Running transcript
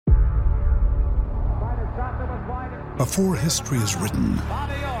Before history is written,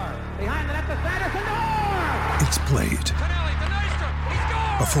 it's played.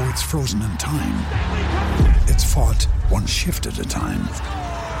 Before it's frozen in time, it's fought one shift at a time.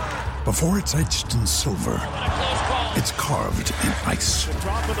 Before it's etched in silver, it's carved in ice.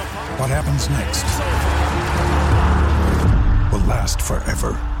 What happens next will last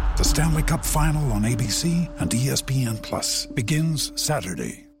forever. The Stanley Cup Final on ABC and ESPN Plus begins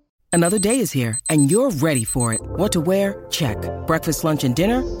Saturday. Another day is here, and you're ready for it. What to wear? Check. Breakfast, lunch, and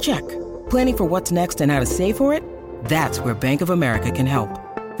dinner? Check. Planning for what's next and how to save for it? That's where Bank of America can help.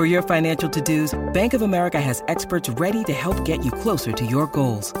 For your financial to-dos, Bank of America has experts ready to help get you closer to your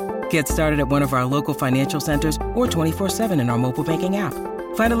goals. Get started at one of our local financial centers or 24/7 in our mobile banking app.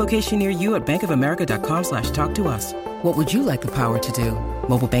 Find a location near you at bankofamerica.com/talktous. What would you like the power to do?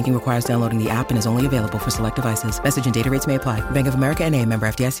 Mobile banking requires downloading the app and is only available for select devices. Message and data rates may apply. Bank of America N.A., member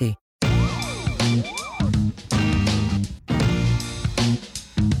FDIC.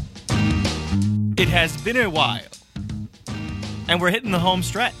 It has been a while, and we're hitting the home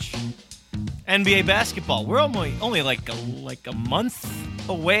stretch. NBA basketball. We're only like a month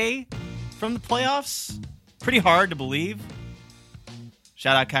away from the playoffs. Pretty hard to believe.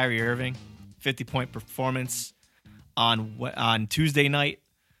 Shout out Kyrie Irving, 50-point performance on Tuesday night.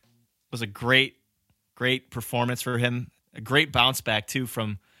 It was a great performance for him. A great bounce back too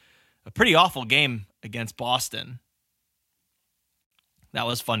from a pretty awful game against Boston. That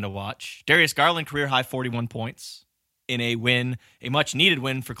was fun to watch. Darius Garland, career-high 41 points in a win, a much-needed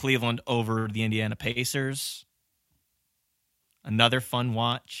win for Cleveland over the Indiana Pacers. Another fun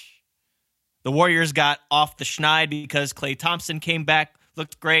watch. The Warriors got off the schneid because Klay Thompson came back,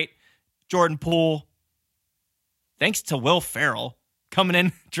 looked great. Jordan Poole, thanks to Will Ferrell, coming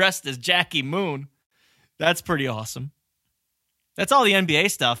in dressed as Jackie Moon. That's pretty awesome. That's all the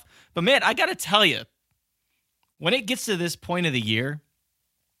NBA stuff. But, man, I got to tell you, when it gets to this point of the year,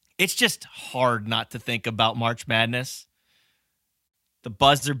 it's just hard not to think about March Madness. The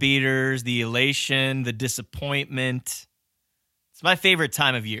buzzer beaters, the elation, the disappointment. It's my favorite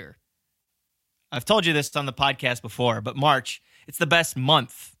time of year. I've told you this on the podcast before, but March, it's the best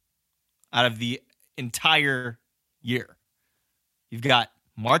month out of the entire year. You've got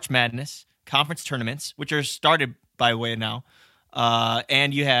March Madness, conference tournaments, which are started, by the way, now.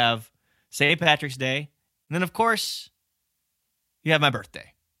 And you have St. Patrick's Day. And then, of course, you have my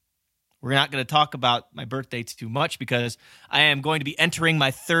birthday. We're not going to talk about my birthday too much because I am going to be entering my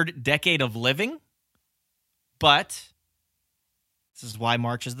third decade of living. But this is why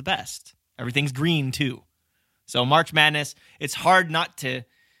March is the best. Everything's green, too. So March Madness, it's hard not to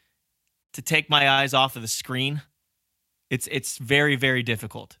take my eyes off of the screen. It's very, very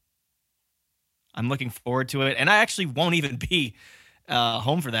difficult. I'm looking forward to it. And I actually won't even be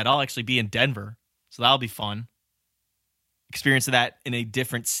home for that. I'll actually be in Denver. So that'll be fun. Experience that in a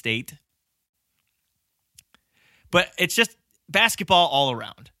different state. But it's just basketball all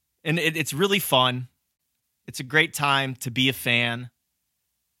around. And it's really fun. It's a great time to be a fan.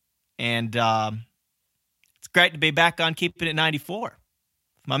 And it's great to be back on Keeping It 94.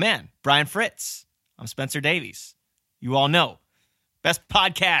 My man, Brian Fritz. I'm Spencer Davies. You all know. Best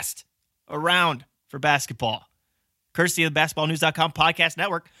podcast around for basketball. Courtesy of the BasketballNews.com podcast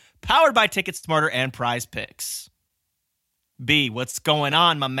network. Powered by Ticket Smarter and Prize Picks. B, what's going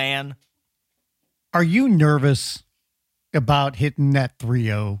on, my man? Are you nervous about hitting that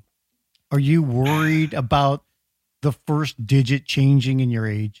 3-0? Are you worried about the first digit changing in your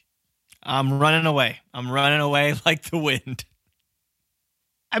age? I'm running away. I'm running away like the wind.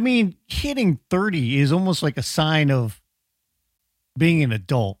 I mean, hitting 30 is almost like a sign of being an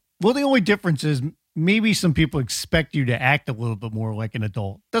adult. Well, the only difference is maybe some people expect you to act a little bit more like an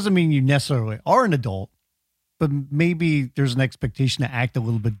adult. Doesn't mean you necessarily are an adult, but maybe there's an expectation to act a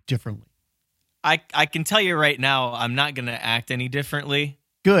little bit differently. I can tell you right now, I'm not going to act any differently.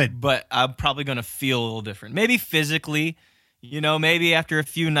 Good. But I'm probably going to feel a little different. Maybe physically, maybe after a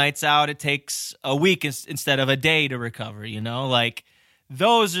few nights out, it takes a week instead of a day to recover, like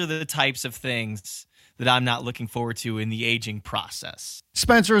those are the types of things that I'm not looking forward to in the aging process.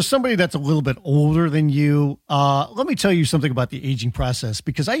 Spencer, as somebody that's a little bit older than you, let me tell you something about the aging process,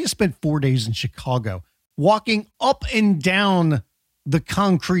 because I just spent 4 days in Chicago walking up and down the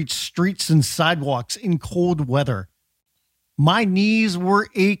concrete streets and sidewalks in cold weather. My knees were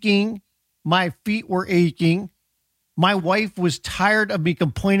aching. My feet were aching. My wife was tired of me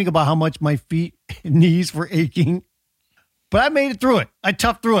complaining about how much my feet and knees were aching. But I made it through it. I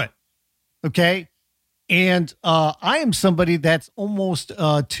toughed through it. Okay? And I am somebody that's almost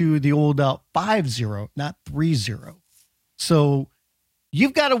to the old 5-0, not 3-0. So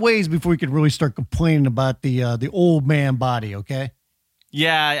you've got a ways before you could really start complaining about the old man body, okay?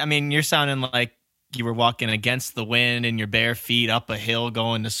 Yeah, I mean, you're sounding like you were walking against the wind in your bare feet up a hill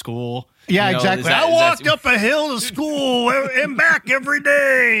going to school. Yeah, exactly. I walked up a hill to school and back every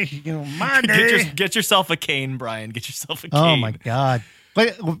day. My day. Get yourself a cane, Brian. Get yourself a cane. Oh, my God.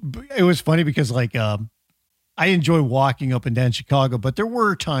 But it was funny because, I enjoy walking up and down Chicago, but there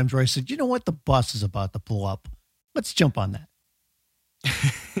were times where I said, you know what? The bus is about to pull up. Let's jump on that.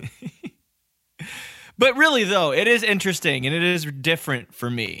 But really, though, it is interesting and it is different for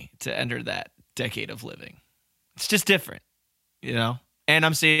me to enter that decade of living. It's just different, And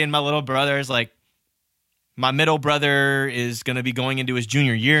I'm seeing my little brothers, like my middle brother is going to be going into his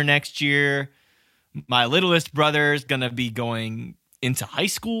junior year next year. My littlest brother is going to be going into high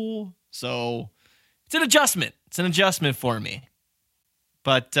school. So it's an adjustment. It's an adjustment for me.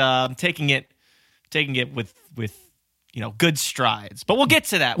 But I'm taking it with good strides. But we'll get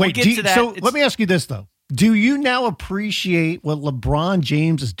to that. Wait, so let me ask you this, though. Do you now appreciate what LeBron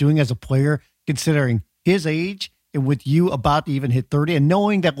James is doing as a player, considering his age and with you about to even hit 30 and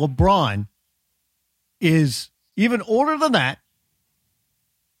knowing that LeBron is even older than that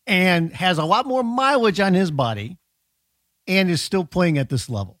and has a lot more mileage on his body and is still playing at this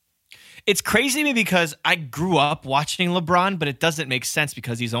level? It's crazy to me because I grew up watching LeBron, but it doesn't make sense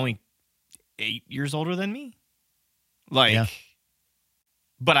because he's only 8 years older than me. But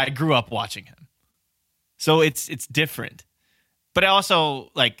I grew up watching him. So it's different. But I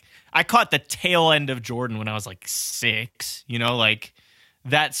also, I caught the tail end of Jordan when I was 6,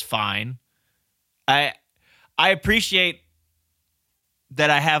 that's fine. I appreciate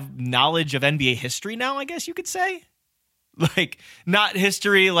that I have knowledge of NBA history now, I guess you could say. Not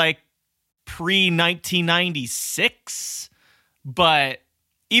history pre-1996, but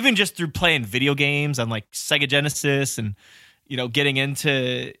even just through playing video games on Sega Genesis and getting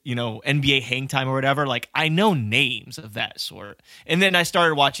into, NBA Hang Time or whatever, I know names of that sort. And then I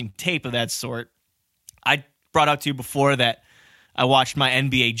started watching tape of that sort. I brought out to you before that I watched my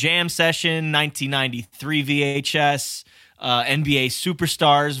NBA Jam Session, 1993 VHS, NBA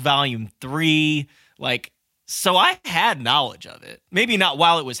Superstars Volume 3. So I had knowledge of it. Maybe not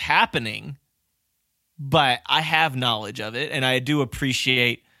while it was happening, but I have knowledge of it. And I do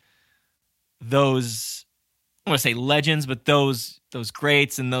appreciate those, I want to say legends, but those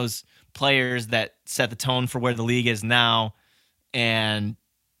greats and those players that set the tone for where the league is now and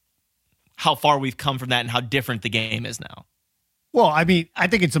how far we've come from that and how different the game is now. Well, I mean, I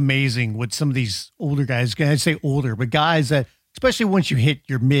think it's amazing what some of these older guys, I say older, but guys that, especially once you hit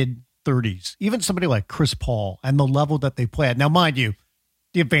your mid-30s, even somebody like Chris Paul and the level that they play at. Now, mind you,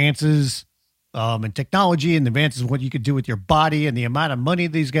 the advances in technology and the advances in what you could do with your body and the amount of money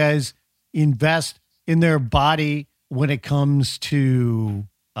these guys invest in their body when it comes to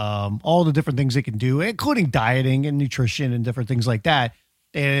all the different things they can do, including dieting and nutrition and different things like that.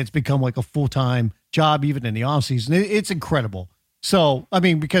 And it's become a full-time job, even in the off season. It's incredible. So,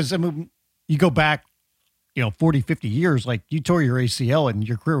 because you go back, 40, 50 years, you tore your ACL and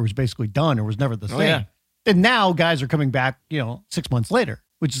your career was basically done or was never the same. Yeah. And now guys are coming back, 6 months later,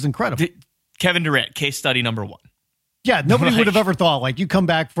 which is incredible. Kevin Durant, case study number 1. Yeah, nobody would have ever thought, you come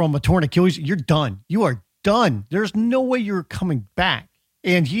back from a torn Achilles, you're done. You are done. There's no way you're coming back.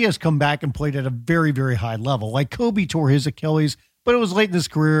 And he has come back and played at a very, very high level. Kobe tore his Achilles, but it was late in his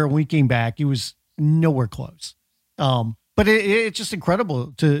career. When he came back, he was nowhere close. But it's just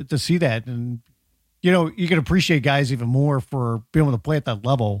incredible to see that. And, you can appreciate guys even more for being able to play at that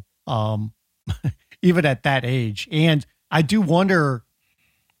level, even at that age. And I do wonder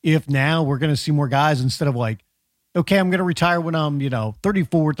if now we're going to see more guys instead of okay, I'm going to retire when I'm,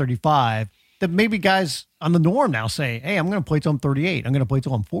 34, 35, that maybe guys on the norm now say, hey, I'm going to play till I'm 38. I'm going to play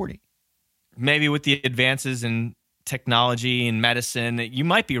till I'm 40. Maybe with the advances in technology and medicine, you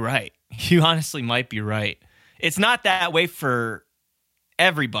might be right. You honestly might be right. It's not that way for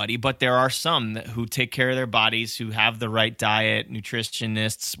everybody, but there are some who take care of their bodies, who have the right diet,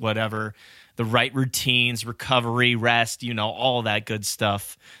 nutritionists, whatever, the right routines, recovery, rest, all that good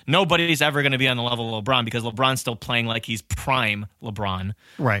stuff. Nobody's ever going to be on the level of LeBron because LeBron's still playing like he's prime LeBron.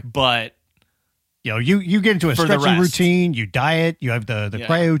 Right. But you get into a stretching routine, you diet, you have the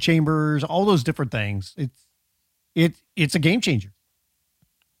cryo chambers, all those different things. It's a game changer.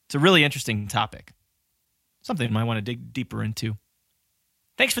 It's a really interesting topic. Something I might want to dig deeper into.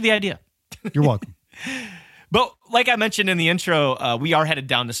 Thanks for the idea. You're welcome. But like I mentioned in the intro, we are headed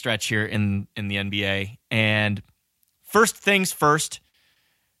down the stretch here in the NBA. And first things first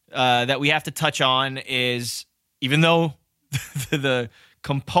that we have to touch on is, even though the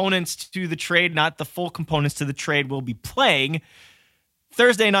components to the trade, not the full components to the trade, will be playing,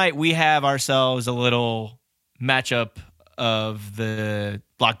 Thursday night, we have ourselves a little matchup of the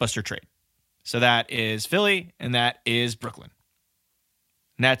blockbuster trade. So that is Philly and that is Brooklyn.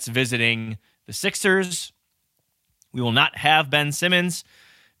 And that's visiting the Sixers. We will not have Ben Simmons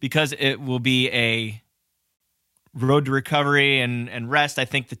because it will be a road to recovery and rest. I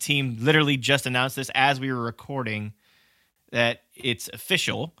think the team literally just announced this as we were recording, that it's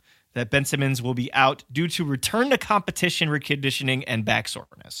official that Ben Simmons will be out due to return to competition, reconditioning, and back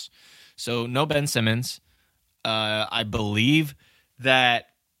soreness. So no Ben Simmons. I believe that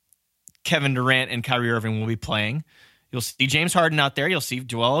Kevin Durant and Kyrie Irving will be playing. You'll see James Harden out there. You'll see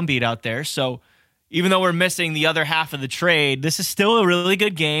Joel Embiid out there. So even though we're missing the other half of the trade, this is still a really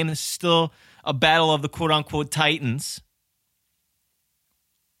good game. This is still a battle of the quote-unquote Titans.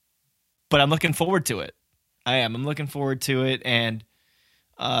 But I'm looking forward to it. I am. I'm looking forward to it. And,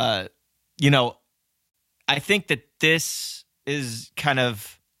 I think that this is kind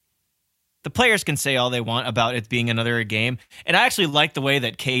of, the players can say all they want about it being another game. And I actually like the way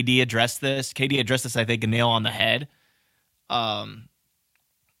that KD addressed this. KD addressed this, I think, a nail on the head.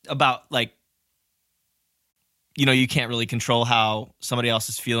 About, like, you can't really control how somebody else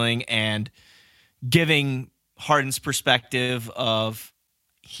is feeling, and giving Harden's perspective of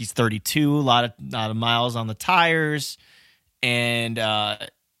he's 32, a lot of miles on the tires, and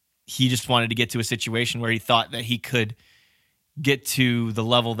he just wanted to get to a situation where he thought that he could get to the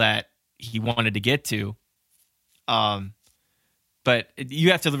level that he wanted to get to. But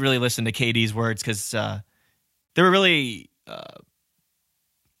you have to really listen to KD's words, because they were really,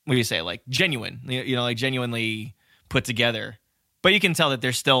 what do you say, like genuine, like genuinely put together. But you can tell that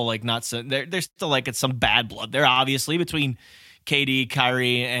they're still like not so, they're still like it's some bad blood there, obviously, between KD,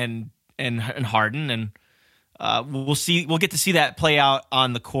 Kyrie, and Harden, and we'll get to see that play out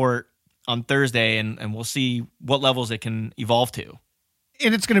on the court on Thursday, and we'll see what levels it can evolve to.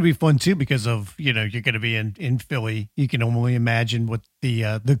 And it's going to be fun too, because of, you're going to be in Philly. You can only imagine what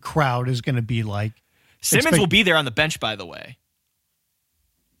the crowd is going to be like. Simmons will be there on the bench, by the way.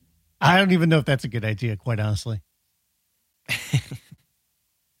 I don't even know if that's a good idea, quite honestly.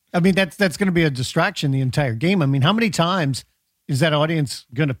 I mean, that's going to be a distraction the entire game. I mean, how many times is that audience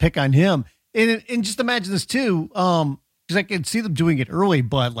going to pick on him? And just imagine this too, because I can see them doing it early,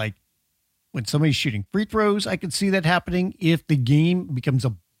 but like when somebody's shooting free throws, I could see that happening. If the game becomes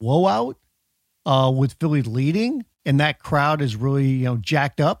a blowout with Philly leading and that crowd is really,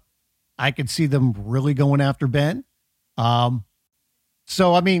 jacked up, I could see them really going after Ben.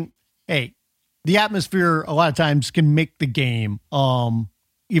 So, I mean, hey, the atmosphere a lot of times can make the game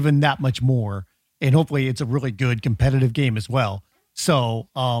even that much more. And hopefully it's a really good competitive game as well. So,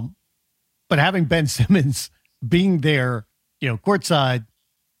 but having Ben Simmons being there, courtside,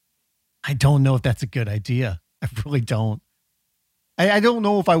 I don't know if that's a good idea. I really don't. I don't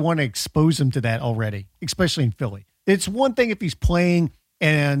know if I want to expose him to that already, especially in Philly. It's one thing if he's playing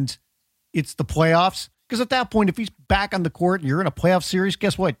and it's the playoffs, because at that point, if he's back on the court and you're in a playoff series,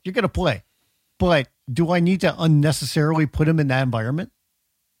 guess what? You're going to play. But do I need to unnecessarily put him in that environment?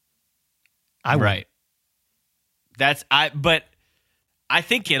 Right. But I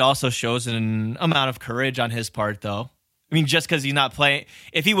think it also shows an amount of courage on his part, though. I mean, just because he's not playing,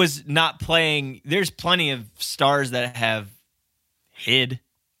 if he was not playing, there's plenty of stars that have hid,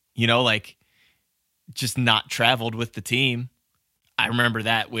 like just not traveled with the team. I remember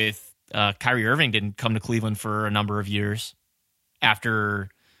that with Kyrie Irving didn't come to Cleveland for a number of years after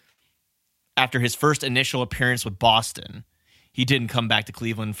his first initial appearance with Boston. He didn't come back to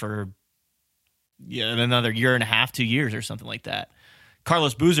Cleveland for another year and a half, 2 years or something like that.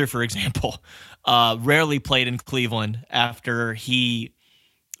 Carlos Boozer, for example, rarely played in Cleveland after he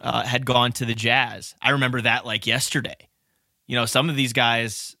had gone to the Jazz. I remember that like yesterday. Some of these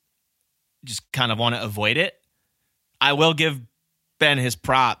guys just kind of want to avoid it. I will give Ben his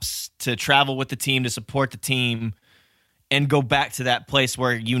props to travel with the team, to support the team, and go back to that place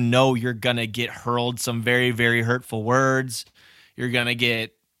where you're going to get hurled some very, very hurtful words. You're going to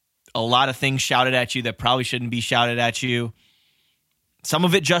get a lot of things shouted at you that probably shouldn't be shouted at you. Some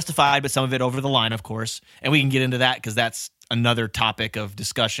of it justified, but some of it over the line, of course. And we can get into that because that's another topic of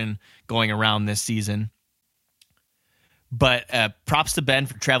discussion going around this season. But props to Ben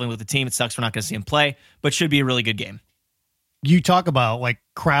for traveling with the team. It sucks we're not going to see him play, but should be a really good game. You talk about like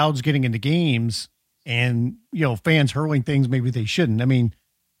crowds getting into games and, fans hurling things maybe they shouldn't. I mean,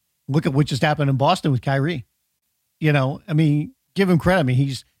 look at what just happened in Boston with Kyrie. Give him credit. I mean,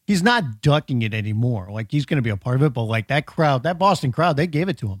 he's not ducking it anymore. Like, he's going to be a part of it, but like that crowd, that Boston crowd, they gave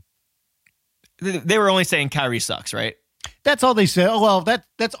it to him. They were only saying Kyrie sucks, right? That's all they said. Oh, well,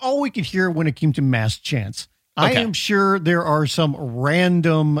 that's all we could hear when it came to mass chants. I am sure there are some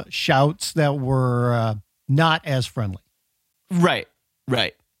random shouts that were not as friendly. Right.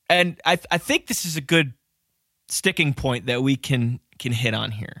 And I think this is a good sticking point that we can hit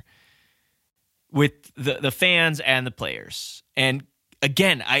on here with the fans and the players. And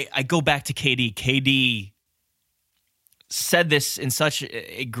again, I go back to KD. KD said this in such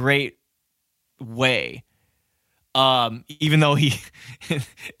a great way, even though he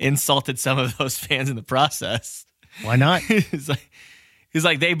insulted some of those fans in the process. Why not? He's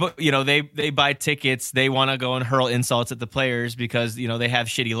like they buy tickets, they want to go and hurl insults at the players because they have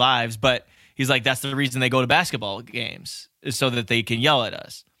shitty lives, but he's like, that's the reason they go to basketball games, is so that they can yell at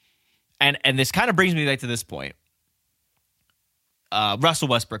us. And this kind of brings me back to this point. Russell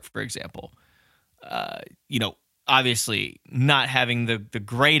Westbrook, for example, obviously not having the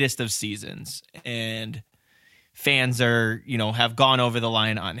greatest of seasons, and fans are, have gone over the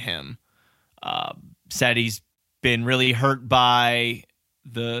line on him. Said he's been really hurt by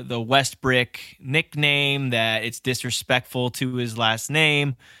the Westbrook nickname, that it's disrespectful to his last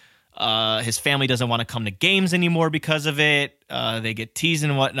name. His family doesn't want to come to games anymore because of it. They get teased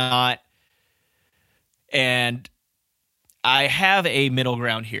and whatnot. And I have a middle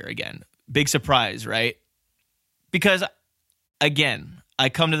ground here again. Big surprise, right? Because, again, I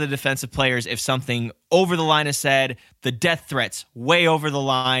come to the defense of players if something over the line is said. The death threats, way over the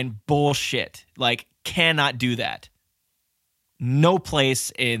line, bullshit. Like, cannot do that. No place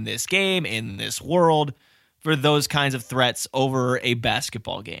in this game, in this world, for those kinds of threats over a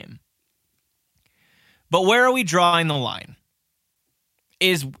basketball game. But where are we drawing the line?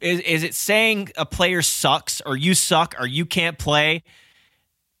 Is it saying a player sucks, or you suck, or you can't play?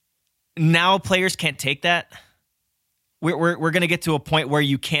 Now players can't take that? We're going to get to a point where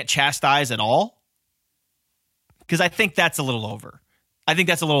you can't chastise at all? Because I think that's a little over. I think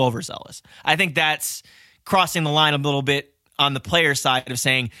that's a little overzealous. I think that's crossing the line a little bit on the player side of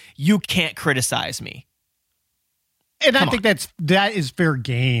saying, you can't criticize me. And I think that is fair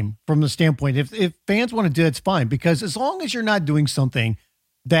game from the standpoint. If fans want to do it, it's fine, because as long as you're not doing something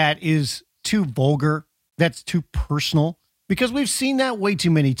that is too vulgar, that's too personal, because we've seen that way too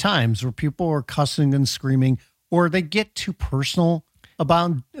many times where people are cussing and screaming, or they get too personal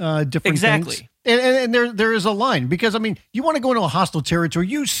about different things. And there is a line, because, I mean, you want to go into a hostile territory,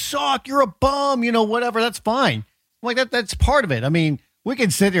 you suck, you're a bum, whatever, that's fine. Like that's part of it. I mean, we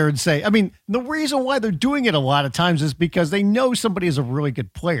can sit here and say, the reason why they're doing it a lot of times is because they know somebody is a really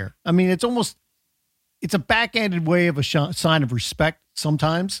good player. I mean, it's a backhanded way of a sign of respect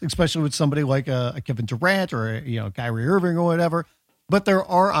sometimes, especially with somebody like a Kevin Durant or Kyrie Irving or whatever. But there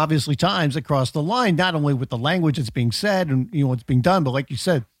are obviously times that cross the line, not only with the language that's being said and what's being done, but like you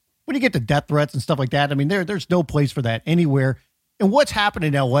said, when you get to death threats and stuff like that, I mean, there's no place for that anywhere. And what's happened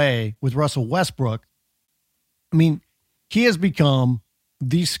in LA with Russell Westbrook, I mean, he has become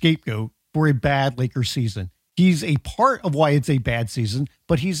the scapegoat for a bad Lakers season. He's a part of why it's a bad season,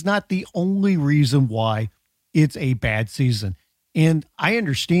 but he's not the only reason why it's a bad season. And I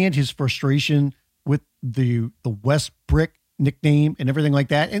understand his frustration with the Westbrook nickname and everything like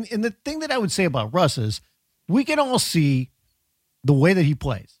that. And the thing that I would say about Russ is we can all see the way that he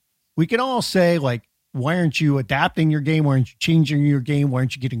plays. We can all say, like, why aren't you adapting your game? Why aren't you changing your game? Why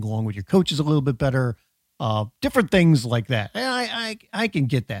aren't you getting along with your coaches a little bit better? Different things like that. And I can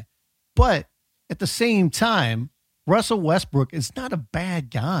get that. But at the same time, Russell Westbrook is not a bad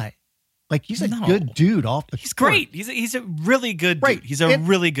guy. Like, he's a good dude off the court. He's great. He's a really good dude. He's a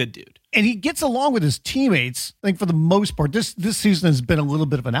really good dude. And he gets along with his teammates, I think, for the most part. This season has been a little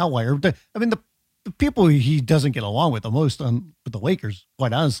bit of an outlier. The people he doesn't get along with the most with the Lakers,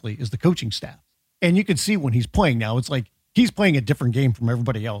 quite honestly, is the coaching staff. And you can see when he's playing now, it's like he's playing a different game from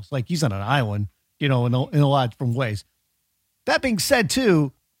everybody else. Like, he's on an island, in a lot of different ways. That being said,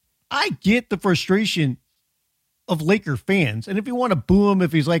 too, I get the frustration of Laker fans. And if you want to boo him,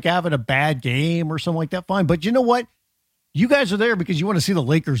 if he's like having a bad game or something like that, fine. But you know what? You guys are there because you want to see the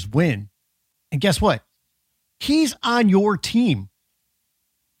Lakers win. And guess what? He's on your team.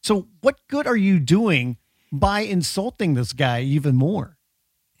 So what good are you doing by insulting this guy even more?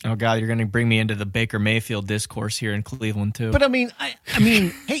 Oh God, you're going to bring me into the Baker Mayfield discourse here in Cleveland too. But I mean,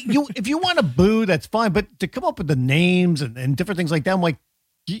 hey, if you want to boo, that's fine. But to come up with the names and different things like that, I'm like,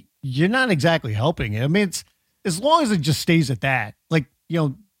 you're not exactly helping it. I mean, it's as long as it just stays at that, like,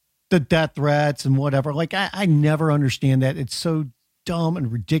 the death threats and whatever. Like, I never understand that. It's so dumb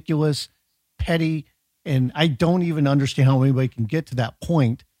and ridiculous, petty, and I don't even understand how anybody can get to that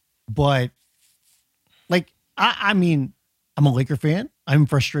point. But like, I mean, I'm a Laker fan. I'm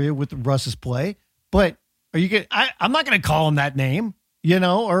frustrated with Russ's play, but I'm not going to call him that name,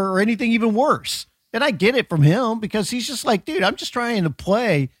 or anything even worse. And I get it from him because he's just like, dude, I'm just trying to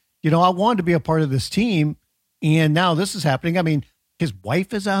play. I wanted to be a part of this team. And now this is happening. I mean, his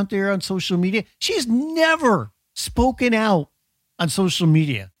wife is out there on social media. She's never spoken out on social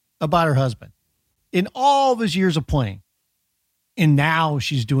media about her husband in all of his years of playing. And now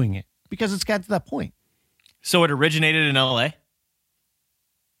she's doing it because it's got to that point. So it originated in LA?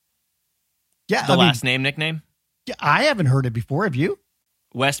 Yeah. The last name, nickname? Yeah, I haven't heard it before. Have you?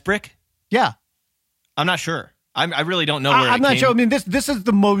 Westbrick? Yeah. I'm not sure. I really don't know where I'm not came. sure. I mean, this is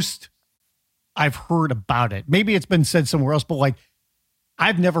the most I've heard about it. Maybe it's been said somewhere else, but like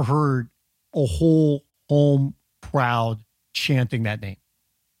I've never heard a whole home crowd chanting that name.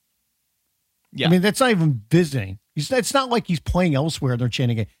 Yeah. I mean, that's not even visiting. It's not like he's playing elsewhere and they're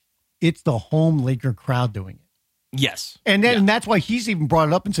chanting it. It's the home Laker crowd doing it. Yes. And that's why he's even brought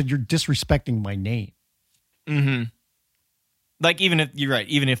it up and said, you're disrespecting my name. Mm-hmm. Like, even if you're right,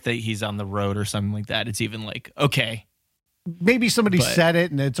 even if he's on the road or something like that, it's even like, okay. Maybe somebody said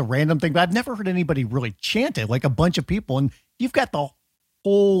it and it's a random thing, but I've never heard anybody really chant it, like a bunch of people. And you've got the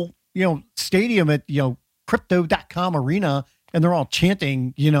whole, stadium at, crypto.com arena, and they're all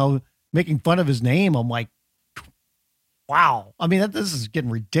chanting, making fun of his name. I'm like, wow. I mean, this is getting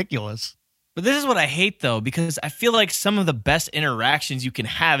ridiculous. But this is what I hate, though, because I feel like some of the best interactions you can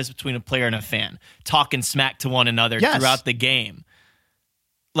have is between a player and a fan, talking smack to one another throughout the game.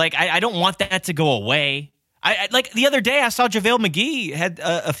 Like, I don't want that to go away. I like the other day I saw JaVale McGee had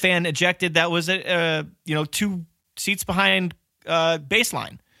a fan ejected that was 2 seats behind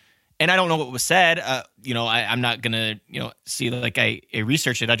baseline, and I don't know what was said. I'm not gonna see like I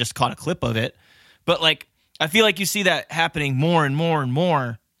researched it. I just caught a clip of it, but like I feel like you see that happening more and more and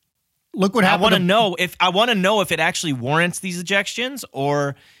more. Look what happened. I want to know if it actually warrants these ejections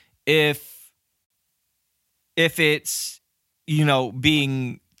or if it's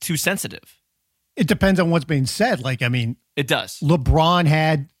being too sensitive. It depends on what's being said. Like, I mean, it does. LeBron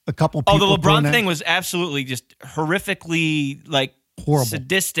had a couple people. Oh, the LeBron thing was absolutely just horrifically like horrible,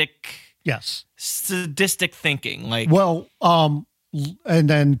 sadistic. Yes, sadistic thinking. Like, and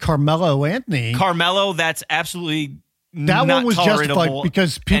then Carmelo Anthony. That's absolutely. That one was justified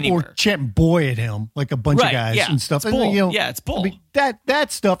because people were chanting "boy" at him, like a bunch of guys and stuff. It's bull. And, it's bull. I mean,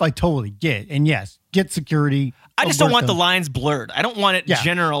 that stuff I totally get. And yes, get security. I just don't want the lines blurred. I don't want it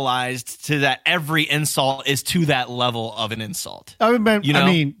generalized to that every insult is to that level of an insult. I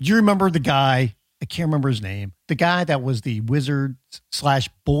mean, do you remember the guy? I can't remember his name. The guy that was the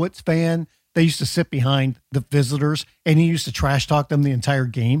Wizards/Bullets fan. They used to sit behind the visitors, and he used to trash talk them the entire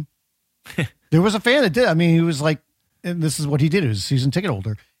game. There was a fan that did. I mean, he was like. And this is what he did. He was a season ticket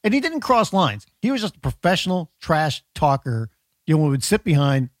holder. And he didn't cross lines. He was just a professional trash talker, would sit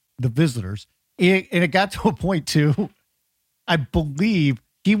behind the visitors. And it got to a point, too, I believe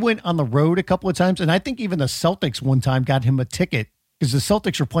he went on the road a couple of times. And I think even the Celtics one time got him a ticket because the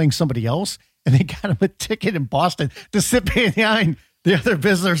Celtics were playing somebody else. And they got him a ticket in Boston to sit behind the other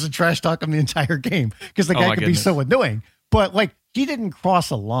visitors and trash talk them the entire game because the guy could be so annoying. But, like, he didn't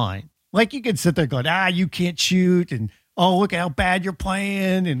cross a line. Like, you could sit there going, you can't shoot, and, oh, look at how bad you're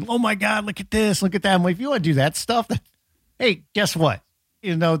playing, and, oh, my God, look at this, look at that. I'm like, if you want to do that stuff, hey, guess what?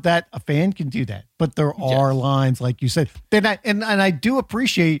 That a fan can do that. But there are lines, like you said. And I do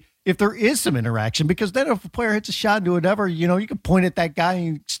appreciate if there is some interaction, because then if a player hits a shot and do whatever, you can point at that guy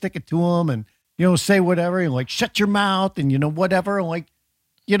and stick it to him and, say whatever, and, like, shut your mouth and, whatever. And, like,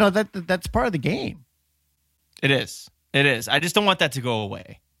 that's part of the game. It is. I just don't want that to go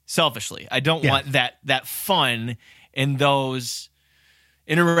away. Selfishly, I don't want that fun in those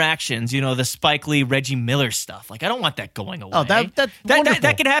interactions. The Spike Lee, Reggie Miller stuff. Like, I don't want that going away. Oh,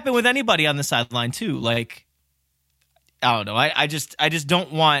 that can happen with anybody on the sideline too. Like, I don't know. I just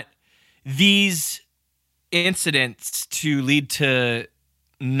don't want these incidents to lead to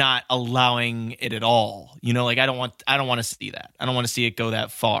not allowing it at all. Like, I don't want to see that. I don't want to see it go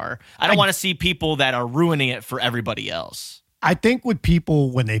that far. I don't want to see people that are ruining it for everybody else. I think with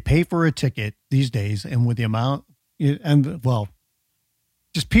people, when they pay for a ticket these days and with the amount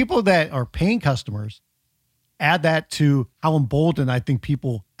just people that are paying customers, add that to how emboldened I think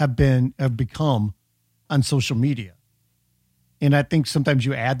people have become on social media. And I think sometimes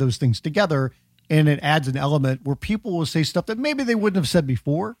you add those things together and it adds an element where people will say stuff that maybe they wouldn't have said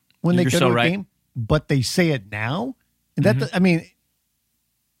before when they go to a game, but they say it now. And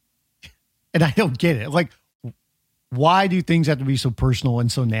and I don't get it. Like, why do things have to be so personal and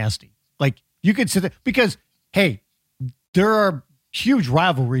so nasty? Like, you could sit there because, hey, there are huge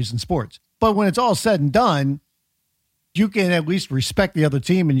rivalries in sports, but when it's all said and done, you can at least respect the other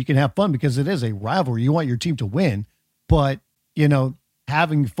team and you can have fun because it is a rivalry. You want your team to win, but,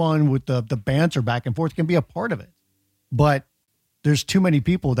 having fun with the banter back and forth can be a part of it. But there's too many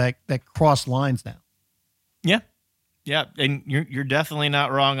people that cross lines now. Yeah. Yeah. And you're definitely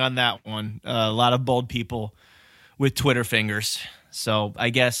not wrong on that one. A lot of bold people with Twitter fingers. So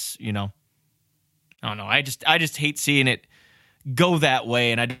I guess, I don't know. I just hate seeing it go that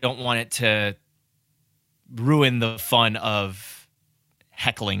way, and I don't want it to ruin the fun of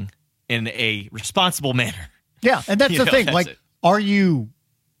heckling in a responsible manner. Yeah, and that's the thing. Like, are you,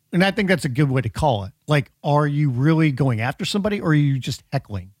 and I think that's a good way to call it, like, are you really going after somebody, or are you just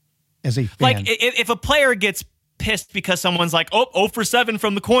heckling as a fan? Like, if a player gets pissed because someone's like, 0 for 7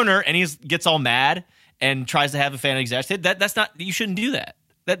 from the corner, and he gets all mad and tries to have a fan exhausted, that's not, you shouldn't do that.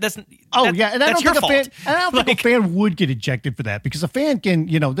 And I don't think a fan would get ejected for that, because a fan can,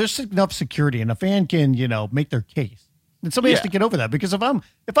 there's enough security, and a fan can, make their case. And somebody has to get over that, because if I'm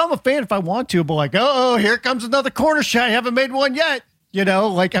a fan, if I want to, but like, oh, here comes another corner shot, I haven't made one yet.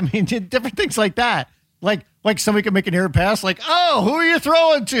 Different things like that. Like somebody can make an air pass, like, oh, who are you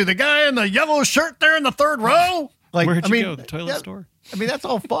throwing to? The guy in the yellow shirt there in the third row? Like, where'd you go? The toilet store? That's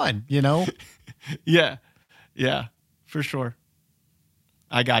all fun, Yeah, for sure.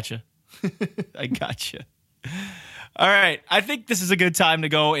 I gotcha. I gotcha. All right. I think this is a good time to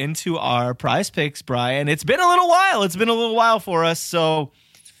go into our prize picks, Brian. It's been a little while for us. So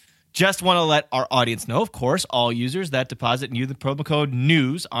just want to let our audience know, of course, all users that deposit and use the promo code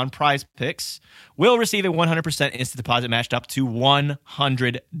NEWS on prize picks will receive a 100% instant deposit matched up to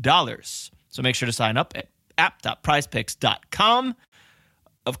 $100. So make sure to sign up at app.prizepicks.com.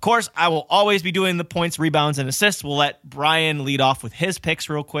 Of course, I will always be doing the points, rebounds, and assists. We'll let Brian lead off with his picks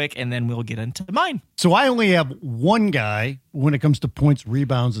real quick, and then we'll get into mine. So I only have one guy when it comes to points,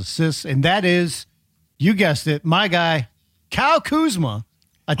 rebounds, assists, and that is, you guessed it, my guy, Kyle Kuzma.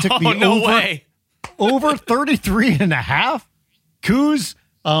 I took over 33.5. Kuz,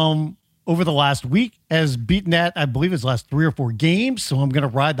 over the last week, has beaten that, I believe, his last 3 or 4 games, so I'm going to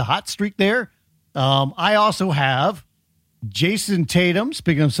ride the hot streak there. I also have Jason Tatum,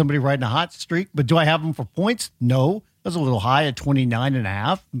 speaking of somebody riding a hot streak, but do I have him for points? No. That's a little high at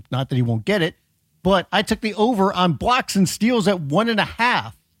 29.5. Not that he won't get it, but I took the over on blocks and steals at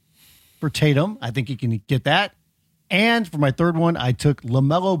 1.5 for Tatum. I think he can get that. And for my third one, I took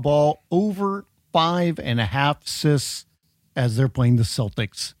LaMelo Ball over 5.5 assists as they're playing the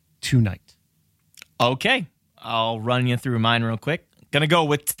Celtics tonight. Okay. I'll run you through mine real quick. Going to go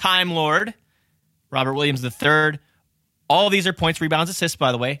with Time Lord, Robert Williams III. All of these are points, rebounds, assists,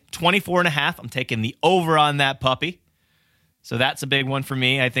 by the way. 24.5. I'm taking the over on that puppy. So that's a big one for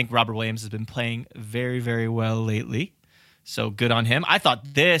me. I think Robert Williams has been playing very, very well lately. So good on him. I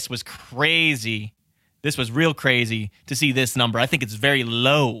thought this was crazy. This was real crazy to see this number. I think it's very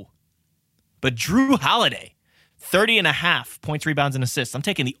low. But Drew Holiday, 30.5 points, rebounds, and assists. I'm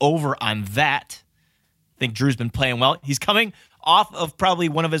taking the over on that. I think Drew's been playing well. He's coming off of probably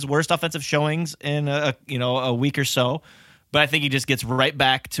one of his worst offensive showings in a week or so, but I think he just gets right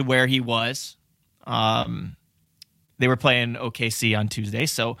back to where he was. They were playing OKC on Tuesday,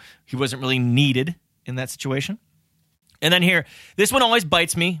 so he wasn't really needed in that situation. And then here, this one always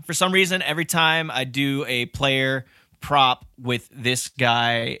bites me. For some reason, every time I do a player prop with this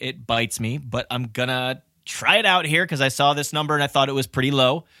guy, it bites me, but I'm going to try it out here because I saw this number and I thought it was pretty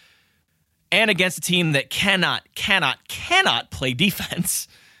low. And against a team that cannot play defense,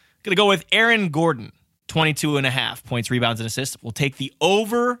 going to go with Aaron Gordon, 22.5 points, rebounds, and assists. We'll take the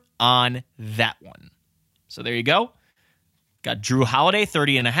over on that one. So there you go. Got Drew Holiday,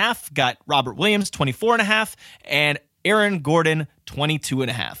 30.5. Got Robert Williams, 24.5. And Aaron Gordon,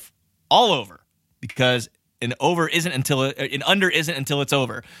 22.5. All over, because an under isn't until it's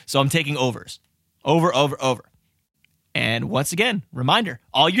over. So I'm taking overs. Over. And once again, reminder,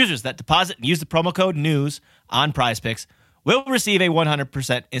 all users that deposit and use the promo code NEWS on Prize Picks will receive a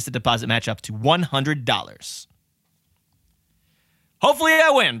 100% instant deposit match up to $100. Hopefully I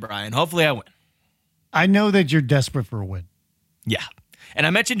win, Brian. Hopefully I win. I know that you're desperate for a win. Yeah. And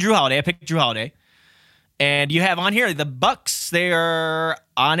I mentioned Drew Holiday. I picked Drew Holiday. And you have on here, the Bucks, they are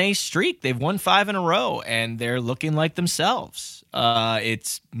on a streak. They've won 5 in a row, and they're looking like themselves.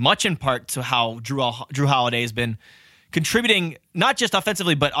 It's much in part to how Drew Holiday has been contributing, not just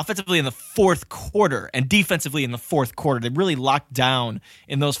offensively, but offensively in the fourth quarter and defensively in the fourth quarter. They really locked down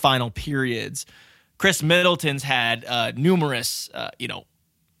in those final periods. Chris Middleton's had numerous,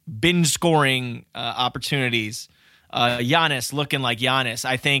 binge-scoring opportunities. Giannis looking like Giannis.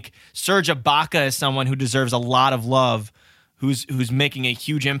 I think Serge Ibaka is someone who deserves a lot of love, who's making a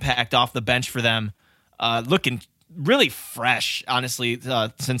huge impact off the bench for them. Looking really fresh, honestly,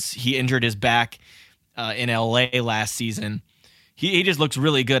 since he injured his back in LA last season. he just looks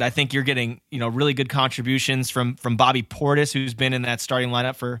really good. I think you're getting, really good contributions from Bobby Portis, who's been in that starting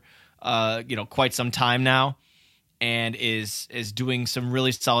lineup for, quite some time now, and is doing some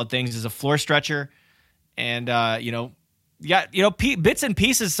really solid things as a floor stretcher. And, bits and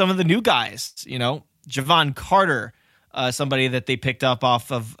pieces, some of the new guys, Javon Carter, somebody that they picked up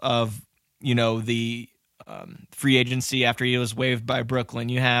off of the free agency after he was waived by Brooklyn.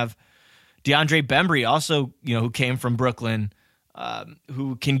 You have DeAndre Bembry, also, who came from Brooklyn,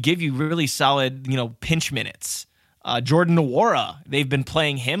 who can give you really solid, pinch minutes. Jordan Nwora, they've been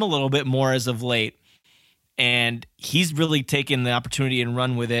playing him a little bit more as of late, and he's really taken the opportunity and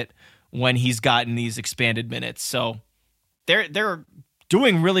run with it when he's gotten these expanded minutes. So they're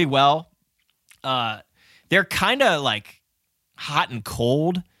doing really well. They're kind of like hot and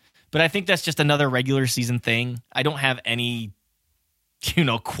cold, but I think that's just another regular season thing. I don't have any,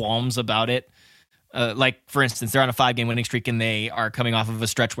 qualms about it. Like, for instance, they're on a 5-game winning streak and they are coming off of a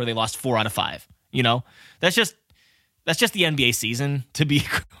stretch where they lost 4 out of 5. That's just the NBA season, to be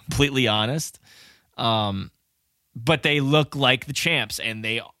completely honest. But they look like the champs, and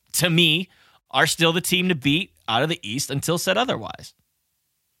they, to me, are still the team to beat out of the East until said otherwise.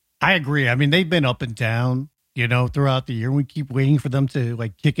 I agree. I mean, they've been up and down, throughout the year. We keep waiting for them to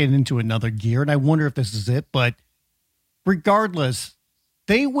kick it into another gear, and I wonder if this is it. But regardless,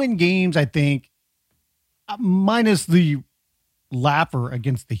 they win games, I think, minus the laugher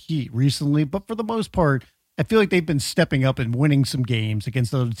against the Heat recently. But for the most part, I feel like they've been stepping up and winning some games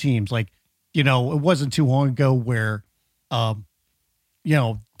against other teams. Like, it wasn't too long ago where,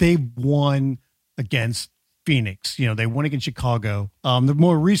 they won against Phoenix. They won against Chicago. The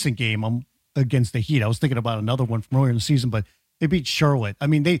more recent game against the Heat, I was thinking about another one from earlier in the season, but they beat Charlotte. I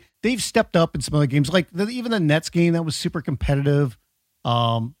mean, they've stepped up in some other games, like even the Nets game that was super competitive.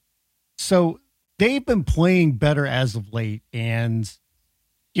 So they've been playing better as of late, and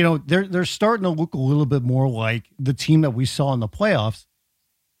they're starting to look a little bit more like the team that we saw in the playoffs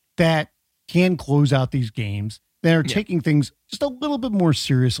that can close out these games. They're taking things just a little bit more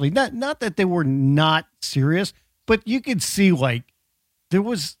seriously. Not that they were not serious, but you could see they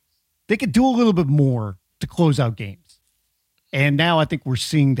could do a little bit more to close out games. And now I think we're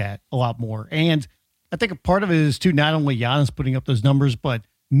seeing that a lot more. And I think a part of it is too, not only Giannis putting up those numbers, but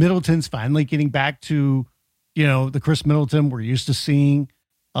Middleton's finally getting back to, the Chris Middleton we're used to seeing.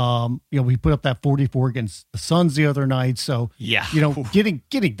 We put up that 44 against the Suns the other night. So, getting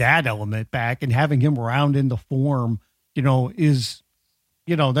that element back and having him round into form, is,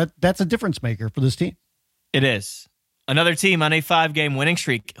 that's a difference maker for this team. It is. Another team on a 5-game winning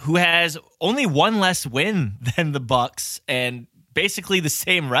streak who has only one less win than the Bucks and basically the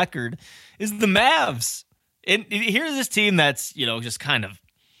same record is the Mavs. And here's this team that's, just kind of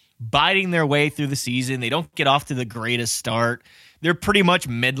biding their way through the season. They don't get off to the greatest start. They're pretty much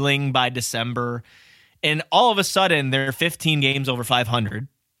middling by December. And all of a sudden, they're 15 games over 500.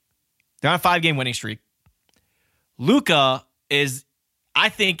 They're on a 5-game winning streak. Luka is, I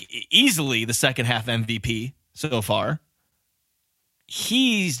think, easily the second half MVP so far.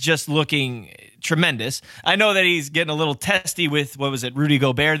 He's just looking tremendous. I know that he's getting a little testy with, Rudy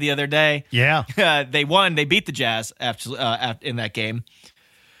Gobert the other day. Yeah. They won. They beat the Jazz in that game.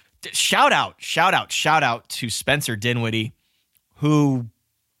 Shout out to Spencer Dinwiddie, who,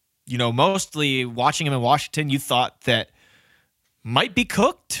 mostly watching him in Washington, you thought that might be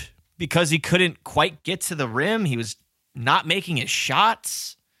cooked because he couldn't quite get to the rim. He was not making his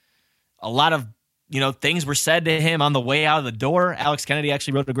shots. A lot of, things were said to him on the way out of the door. Alex Kennedy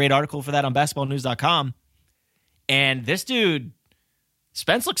actually wrote a great article for that on basketballnews.com. And this dude,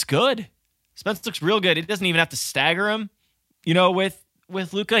 Spence looks good. Spence looks real good. It doesn't even have to stagger him,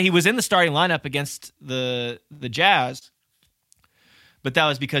 with Luka. He was in the starting lineup against the Jazz, but that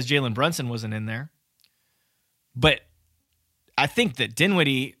was because Jalen Brunson wasn't in there. But I think that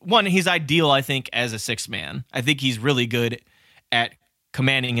Dinwiddie, he's ideal, I think, as a 6th man. I think he's really good at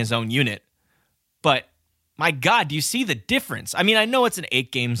commanding his own unit. But, my God, do you see the difference? I mean, I know it's an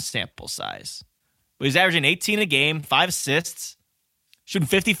 8-game sample size, but he's averaging 18 a game, 5 assists, shooting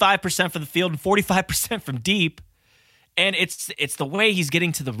 55% from the field and 45% from deep. And it's the way he's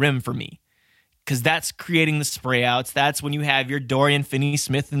getting to the rim for me, because that's creating the spray outs. That's when you have your Dorian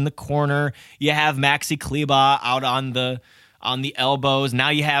Finney-Smith in the corner. You have Maxi Kleber out on the elbows. Now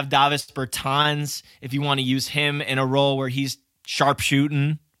you have Davis Bertans if you want to use him in a role where he's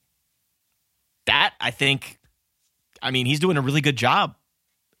sharpshooting. That, I think, he's doing a really good job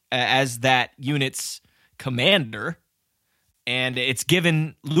as that unit's commander. And it's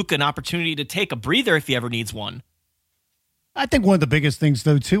given Luka an opportunity to take a breather if he ever needs one. I think one of the biggest things,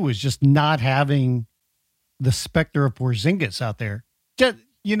 though, too, is just not having the specter of Porzingis out there. Just,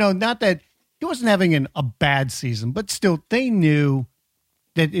 not that he wasn't having a bad season, but still they knew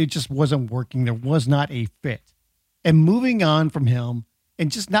that it just wasn't working. There was not a fit. And moving on from him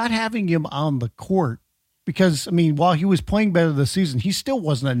and just not having him on the court because, while he was playing better this season, he still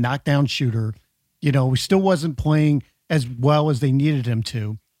wasn't a knockdown shooter. He still wasn't playing as well as they needed him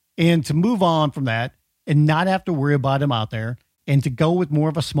to. And to move on from that and not have to worry about him out there and to go with more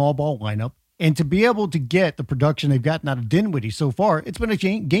of a small ball lineup and to be able to get the production they've gotten out of Dinwiddie so far, it's been a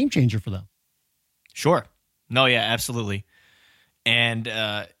game changer for them. Sure. No, yeah, absolutely. And,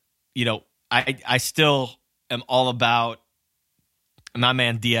 I still am all about my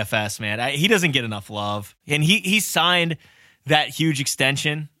man DFS, man. He doesn't get enough love. And he signed that huge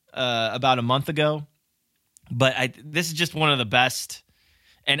extension about a month ago. But this is just one of the best.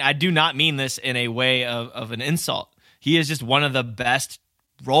 And I do not mean this in a way of an insult. He is just one of the best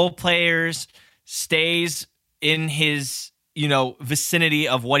role players, stays in his, vicinity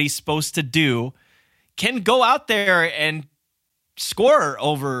of what he's supposed to do, can go out there and score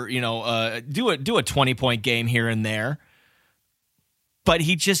over, do a 20-point game here and there. But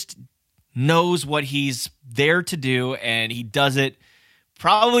he just knows what he's there to do, and he does it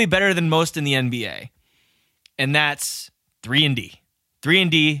probably better than most in the NBA. And that's 3-and-D.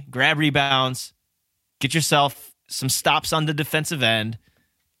 3-and-D, grab rebounds, get yourself some stops on the defensive end,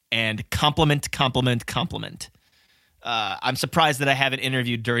 and compliment. I'm surprised that I haven't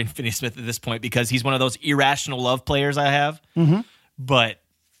interviewed Dorian Finney-Smith at this point because he's one of those irrational love players I have. Mm-hmm. But,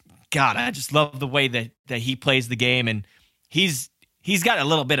 God, I just love the way that he plays the game, and he's got a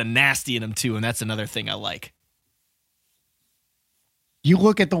little bit of nasty in him too, and that's another thing I like. You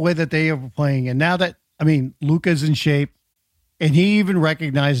look at the way that they are playing, and now that, Luka's in shape, and he even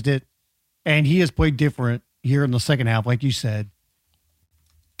recognized it, and he has played different here in the second half, like you said.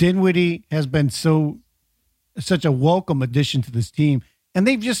 Dinwiddie has been such a welcome addition to this team, and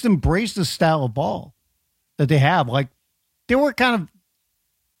they've just embraced the style of ball that they have. Like, they were kind of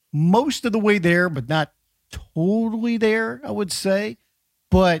most of the way there, but not totally there, I would say.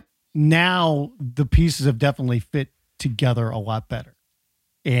 But now the pieces have definitely fit together a lot better.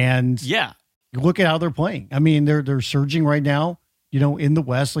 And yeah, look at how they're playing. They're surging right now, in the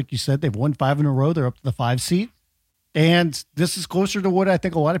West. Like you said, they've won 5 in a row. They're up to the 5 seed. And this is closer to what I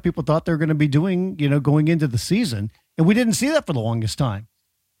think a lot of people thought they were going to be doing, going into the season. And we didn't see that for the longest time.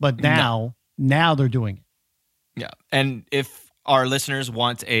 But now they're doing it. Yeah. And if our listeners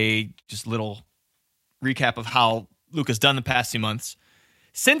want a just little recap of how Luka's done the past 2 months,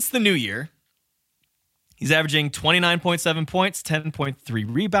 since the new year, he's averaging 29.7 points, 10.3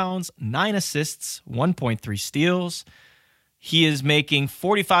 rebounds, 9 assists, 1.3 steals. He is making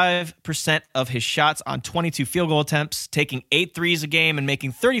 45% of his shots on 22 field goal attempts, taking 8 threes a game and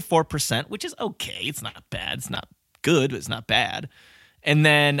making 34%, which is okay. It's not bad. It's not good, but it's not bad. And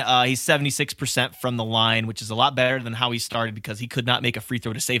then he's 76% from the line, which is a lot better than how he started because he could not make a free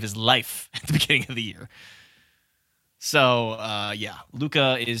throw to save his life at the beginning of the year. So,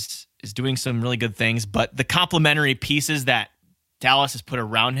 Luka is doing some really good things, but the complementary pieces that Dallas has put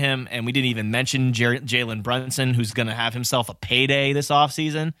around him, and we didn't even mention Jalen Brunson, who's going to have himself a payday this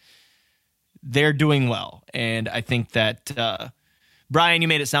offseason, they're doing well. And I think that, Brian, you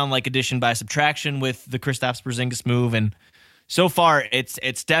made it sound like addition by subtraction with the Kristaps Porzingis move, and so far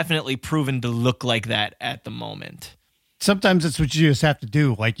it's definitely proven to look like that at the moment. Sometimes it's what you just have to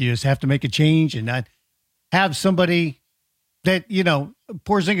do. Like, you just have to make a change and not have somebody that,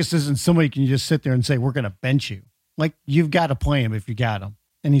 Porzingis isn't somebody you can just sit there and say, we're going to bench you. Like, you've got to play him if you got him,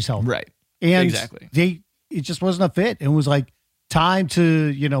 and he's healthy. Right. And exactly. It just wasn't a fit. It was like time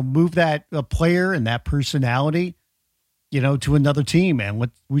to, move that player and that personality, to another team,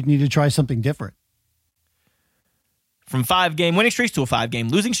 man. We need to try something different. From 5-game winning streaks to a 5-game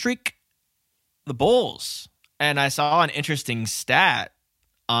losing streak, the Bulls. And I saw an interesting stat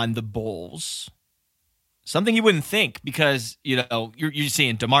on the Bulls. Something you wouldn't think because, you're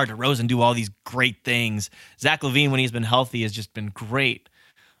seeing DeMar DeRozan do all these great things. Zach LaVine, when he's been healthy, has just been great.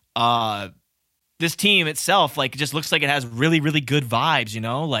 This team itself, it just looks like it has really, really good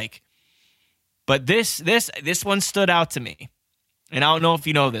vibes, But this one stood out to me. And I don't know if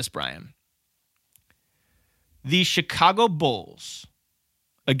you know this, Brian. The Chicago Bulls,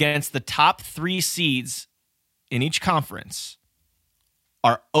 against the top 3 seeds in each conference,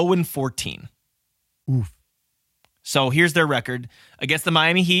 are 0-14. Oof. So here's their record. Against the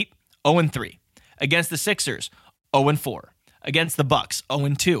Miami Heat, 0-3. Against the Sixers, 0-4. Against the Bucks,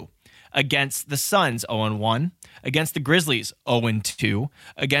 0-2. Against the Suns, 0-1. Against the Grizzlies, 0-2.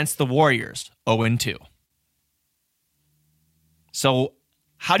 Against the Warriors, 0-2. So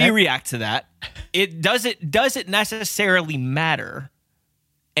how do you react to that? does it necessarily matter?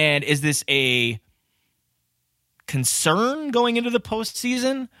 And is this a concern going into the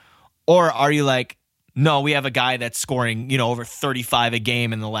postseason? Or are you like, no, we have a guy that's scoring, over 35 a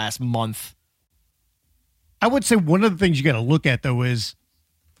game in the last month? I would say one of the things you got to look at, though, is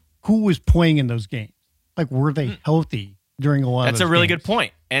who was playing in those games. Like, were they healthy during a lot of those games? That's a really good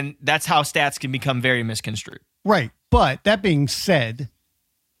point. And that's how stats can become very misconstrued. Right. But that being said,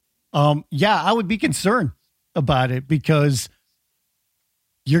 I would be concerned about it because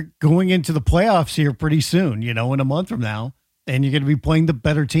you're going into the playoffs here pretty soon, in a month from now, and you're going to be playing the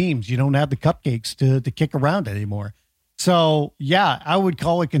better teams. You don't have the cupcakes to kick around anymore. So, I would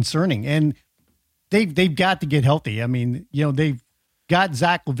call it concerning. And they've got to get healthy. I mean, they've got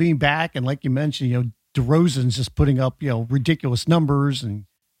Zach LaVine back, and like you mentioned, DeRozan's just putting up, ridiculous numbers, and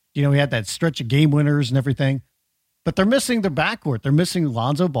he had that stretch of game winners and everything. But they're missing their backcourt. They're missing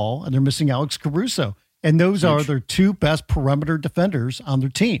Lonzo Ball, and they're missing Alex Caruso. And those are their two best perimeter defenders on their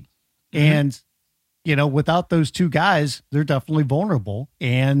team. Mm-hmm. And, without those two guys, they're definitely vulnerable,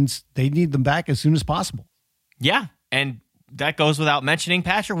 and they need them back as soon as possible. Yeah, and that goes without mentioning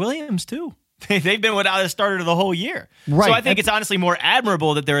Patrick Williams, too. They've been without a starter the whole year. Right. So I think it's honestly more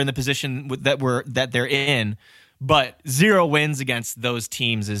admirable that they're in the position that they're in, but 0 wins against those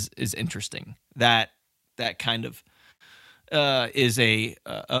teams is interesting. That kind of is a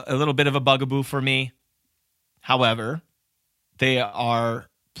little bit of a bugaboo for me. However, they are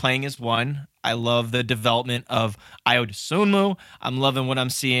playing as one. I love the development of Ayo Dosunmu. I'm loving what I'm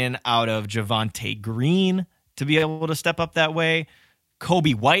seeing out of Javonte Green to be able to step up that way.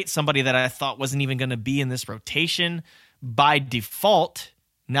 Kobe White, somebody that I thought wasn't even going to be in this rotation by default.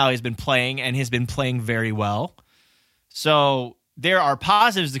 Now he's been playing, and he's been playing very well. So there are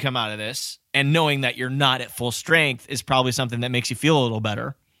positives to come out of this, and knowing that you're not at full strength is probably something that makes you feel a little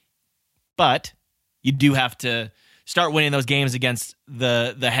better. But you do have to start winning those games against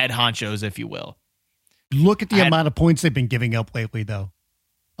the head honchos, if you will. Look at the amount of points they've been giving up lately, though.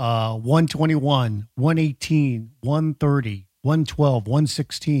 121, 118, 130. 112,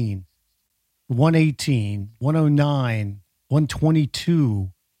 116, 118, 109,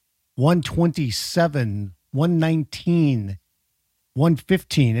 122, 127, 119,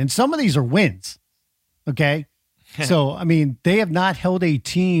 115. And some of these are wins. Okay. So, I mean, they have not held a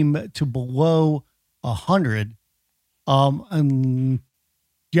team to below 100. And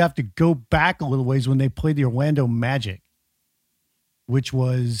you have to go back a little ways when they played the Orlando Magic, which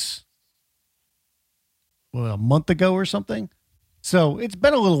was a month ago or something. So it's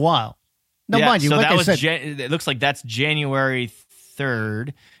been a little while. Now, mind you, so like that I was said, it looks like that's January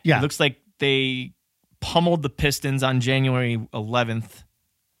 3rd. Yeah. It looks like they pummeled the Pistons on January 11th.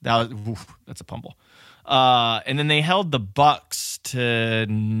 That's a pummel. And then they held the Bucks to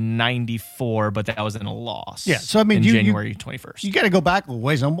 94, but that was in a loss. Yeah. So, I mean, January 21st. You got to go back a little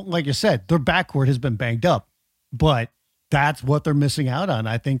ways. And like you said, their backcourt has been banged up, but that's what they're missing out on.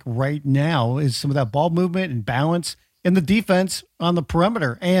 I think right now is some of that ball movement and balance in the defense on the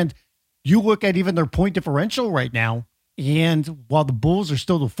perimeter. And you look at even their point differential right now, and while the Bulls are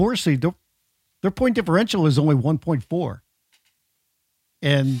still the 4 seed, their point differential is only 1.4.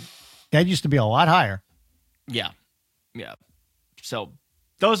 And that used to be a lot higher. Yeah. So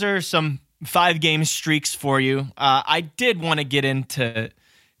those are some 5-game streaks for you. I did want to get into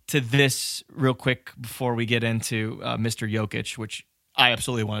this real quick before we get into Mr. Jokic, which I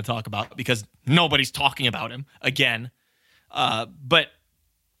absolutely want to talk about because nobody's talking about him again. But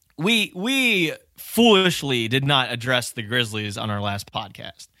we foolishly did not address the Grizzlies on our last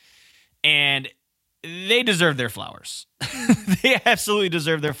podcast, and they deserve their flowers. They absolutely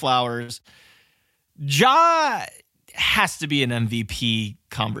deserve their flowers. Ja has to be an MVP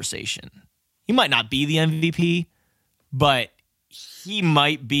conversation. He might not be the MVP, but he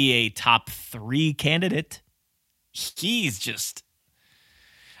might be a top 3 candidate. He's just,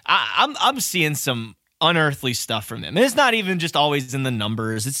 I'm seeing some unearthly stuff from him. And it's not even just always in the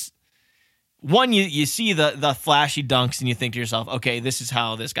numbers. It's one, you see the flashy dunks and you think to yourself, okay, this is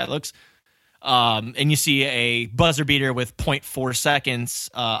how this guy looks. And you see a buzzer beater with 0.4 seconds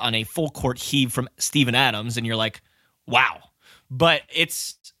on a full court heave from Steven Adams, and you're like, wow. But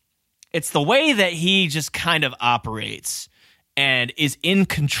it's the way that he just kind of operates and is in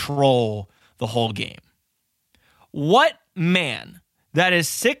control the whole game. What man that is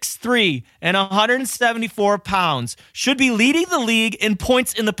 6'3" and 174 pounds should be leading the league in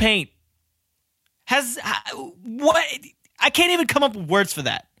points in the paint? What? I can't even come up with words for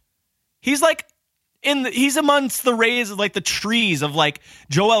that. He's like he's amongst the rays of like the trees of like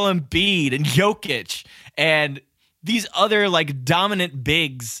Joel Embiid and Jokic and these other like dominant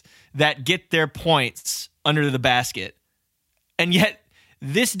bigs that get their points under the basket. And yet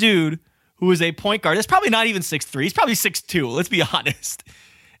this dude who is a point guard, that's probably not even 6'3", he's probably 6'2", let's be honest.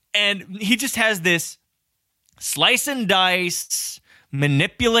 And he just has this slice and dice,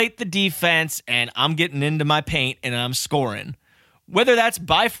 manipulate the defense, and I'm getting into my paint and I'm scoring. Whether that's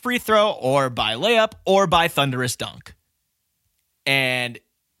by free throw or by layup or by thunderous dunk. And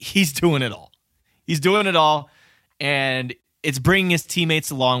he's doing it all. He's doing it all, and it's bringing his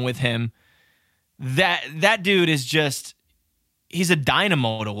teammates along with him. That dude is just, he's a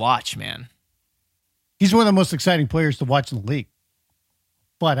dynamo to watch, man. He's one of the most exciting players to watch in the league.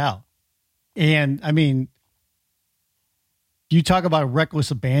 Flat out. And, I mean, you talk about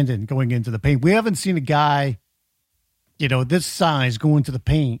reckless abandon going into the paint. We haven't seen a guy, this size go into the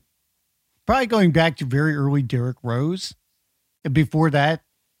paint. Probably going back to very early Derrick Rose. And before that,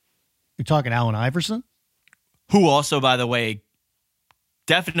 you're talking Allen Iverson. Who also, by the way,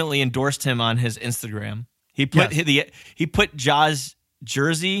 definitely endorsed him on his Instagram. He put Ja's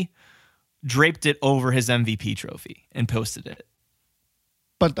jersey, draped it over his MVP trophy, and posted it.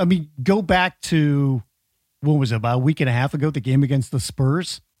 But, I mean, go back to, what was it, about a week and a half ago, the game against the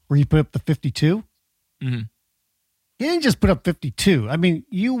Spurs, where he put up the 52? Mm-hmm. He didn't just put up 52. I mean,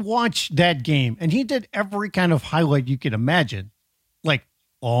 you watch that game, and he did every kind of highlight you could imagine. Like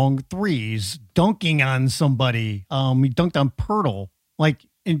long threes, dunking on somebody. He dunked on Pirtle,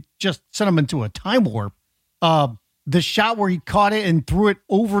 and just sent him into a time warp. The shot where he caught it and threw it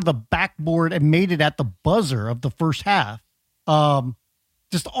over the backboard and made it at the buzzer of the first half.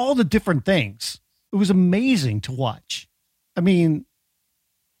 Just all the different things. It was amazing to watch. I mean,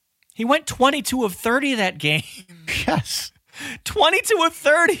 he went 22 of 30 that game. Yes. 22 of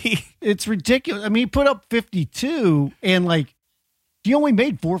 30. It's ridiculous. I mean, he put up 52 and he only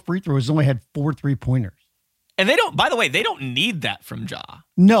made 4 free throws, only had 4 3-pointers. And by the way, they don't need that from Ja.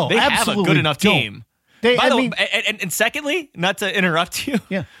 No, they absolutely have a good enough team. And secondly, not to interrupt you.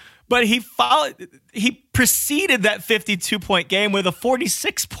 Yeah. But he preceded that 52-point game with a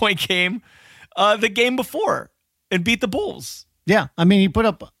 46-point game the game before and beat the Bulls. Yeah. I mean, he put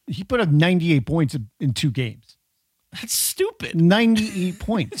up 98 points in 2 games. That's stupid. 98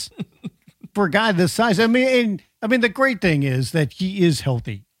 points for a guy this size. I mean, the great thing is that he is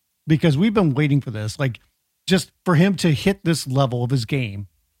healthy because we've been waiting for this, just for him to hit this level of his game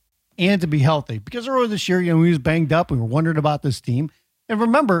and to be healthy. Because earlier this year, he was banged up. We were wondering about this team. And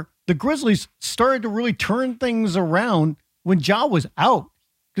remember, the Grizzlies started to really turn things around when Ja was out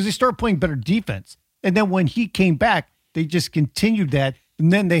because they started playing better defense. And then when he came back, they just continued that.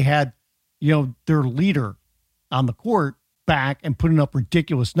 And then they had, their leader on the court back and putting up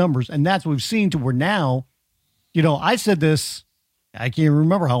ridiculous numbers. And that's what we've seen to where now, I said this, I can't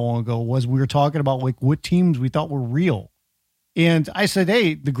remember how long ago it was. We were talking about what teams we thought were real. And I said,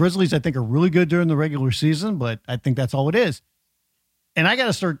 hey, the Grizzlies, I think, are really good during the regular season, but I think that's all it is. And I got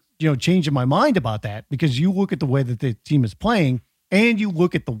to start, changing my mind about that because you look at the way that the team is playing and you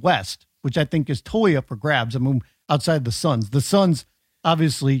look at the West, which I think is totally up for grabs. I mean, outside the Suns,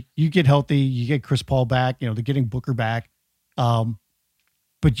 obviously, you get healthy, you get Chris Paul back, they're getting Booker back.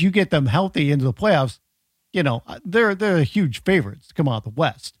 But you get them healthy into the playoffs, they're huge favorites to come out of the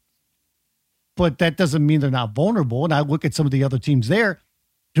West. But that doesn't mean they're not vulnerable. And I look at some of the other teams there.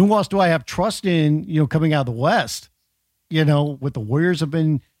 Who else do I have trust in, coming out of the West? With the Warriors have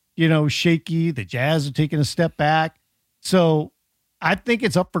been, shaky. The Jazz are taking a step back. So I think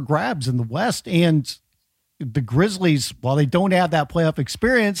it's up for grabs in the West. And the Grizzlies, while they don't have that playoff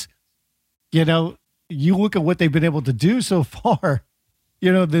experience, you look at what they've been able to do so far,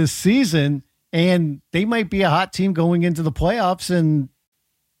 this season, and they might be a hot team going into the playoffs, and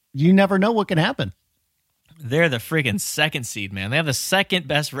you never know what can happen. They're the friggin' second seed, man. They have the second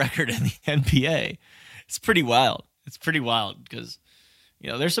best record in the NBA. It's pretty wild. It's pretty wild because,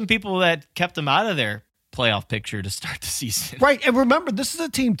 there's some people that kept them out of their playoff picture to start the season. Right. And remember, this is a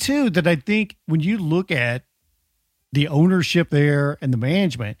team, too, that I think when you look at the ownership there and the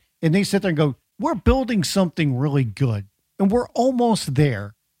management, and they sit there and go, we're building something really good, and we're almost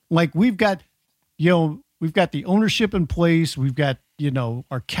there. We've got, we've got the ownership in place. We've got,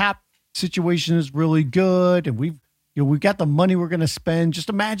 our cap situation is really good, and we've got the money we're going to spend. Just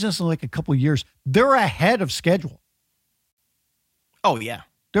imagine this in a couple of years. They're ahead of schedule. Oh, yeah.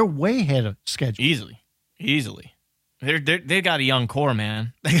 They're way ahead of schedule. Easily. They got a young core,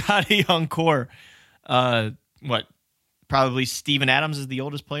 man. They got a young core. Probably Steven Adams is the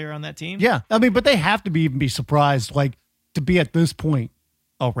oldest player on that team? Yeah. I mean, but they have to be surprised, to be at this point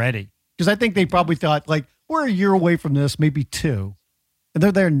already. Because I think they probably thought, we're a year away from this, maybe 2. And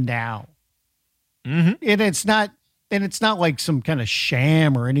they're there now. Mm-hmm. And it's not, And it's not like some kind of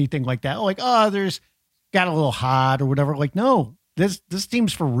sham or anything like that. Like, oh, there's got a little hot or whatever. Like, no, this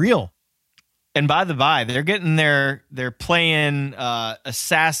team's for real. And by the by, they're playing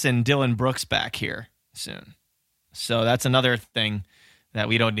assassin Dylan Brooks back here soon. So that's another thing that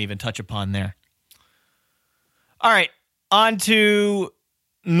we don't even touch upon there. All right, on to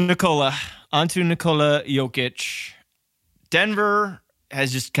Nikola Jokic. Denver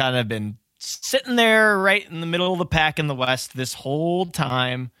has just kind of been sitting there right in the middle of the pack in the West this whole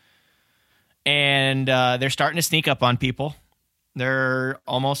time. And they're starting to sneak up on people. They're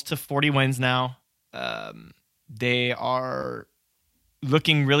almost to 40 wins now. They are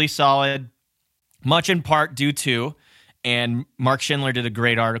looking really solid, much in part due to, and Mark Schindler did a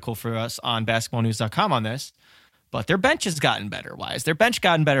great article for us on basketballnews.com on this, but their bench has gotten better. Why has their bench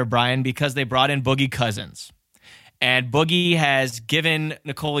gotten better, Brian? Because they brought in Boogie Cousins. And Boogie has given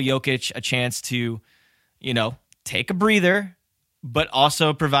Nikola Jokic a chance to, take a breather, but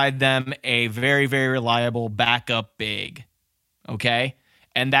also provide them a very, very reliable backup big. Okay?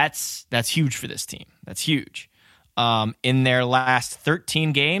 And that's huge for this team. That's huge. In their last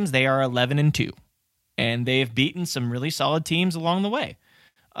 13 games, they are 11-2. And they've beaten some really solid teams along the way.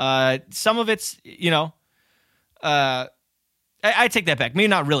 Some of it's, I take that back. Maybe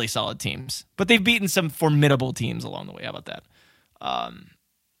not really solid teams, but they've beaten some formidable teams along the way. How about that?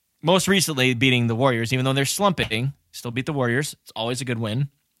 Most recently beating the Warriors, even though they're slumping, still beat the Warriors. It's always a good win.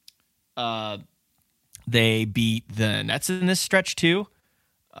 They beat the Nets in this stretch too.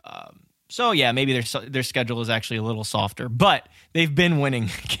 So yeah, maybe their schedule is actually a little softer, but they've been winning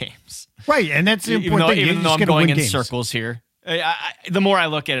games. Right, and that's the important thing. Even though I'm going in circles here, the more I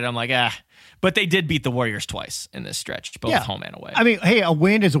look at it, I'm like, But they did beat the Warriors twice in this stretch, both home and away. I mean, hey, a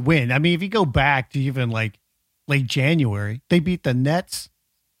win is a win. I mean, if you go back to even like late January, they beat the Nets,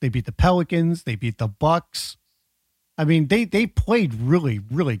 they beat the Pelicans, they beat the Bucks. I mean, they played really,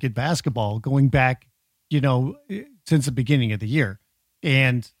 really good basketball going back, since the beginning of the year.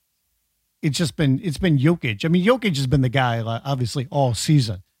 And it's been Jokic. I mean, Jokic has been the guy, obviously, all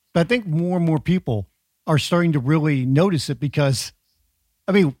season. But I think more and more people are starting to really notice it because,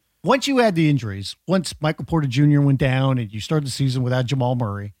 I mean, once you had the injuries, once Michael Porter Jr. went down and you started the season without Jamal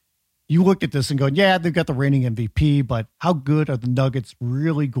Murray, you look at this and go, yeah, they've got the reigning MVP, but how good are the Nuggets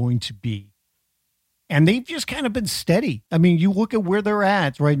really going to be? And they've just kind of been steady. I mean, you look at where they're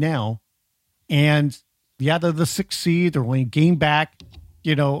at right now, and they're the 6th seed. They're only a game back,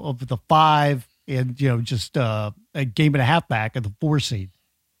 of the 5, and, just a game and a half back of the 4 seed.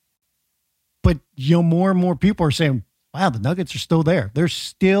 But, more and more people are saying, wow, the Nuggets are still there. They're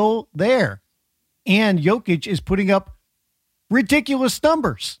still there. And Jokic is putting up ridiculous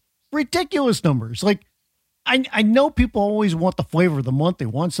numbers. Ridiculous numbers. Like, I know people always want the flavor of the month. They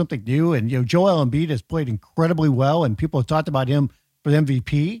want something new. And, Joel Embiid has played incredibly well, and people have talked about him for the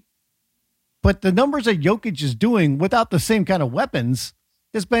MVP. But the numbers that Jokic is doing without the same kind of weapons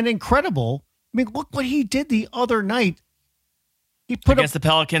has been incredible. I mean, look what he did the other night. He put against the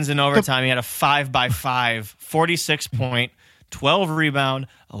Pelicans in overtime. He had a 5x5, 46 point, 12 rebound,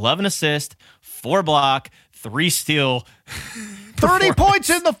 11 assist, 4 block, 3 steal. 30 points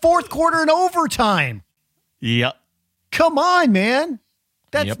in the fourth quarter in overtime. Yep. Come on, man.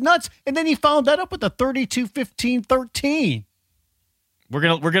 That's nuts. And then he followed that up with a 32-15-13. We're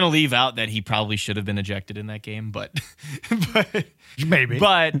gonna leave out that he probably should have been ejected in that game, but maybe.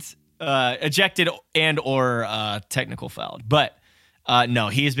 But ejected and or technical fouled. But no,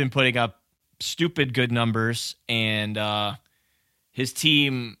 he has been putting up stupid good numbers, and his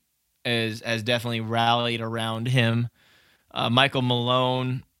team has definitely rallied around him. Michael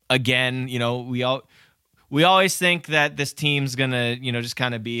Malone, again, we always think that this team's gonna, just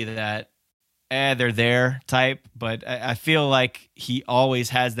kind of be that, they're there type, but I feel like he always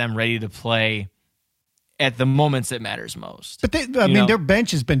has them ready to play at the moments that matters most. But their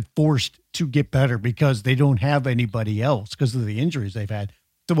bench has been forced to get better because they don't have anybody else because of the injuries they've had.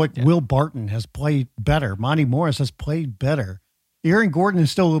 So Will Barton has played better. Monty Morris has played better. Aaron Gordon is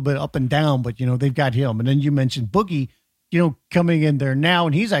still a little bit up and down, but they've got him. And then you mentioned Boogie, coming in there now,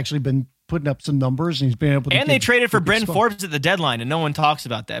 and he's actually been putting up some numbers, and he's been able to. And they traded for Bryn Forbes at the deadline, and no one talks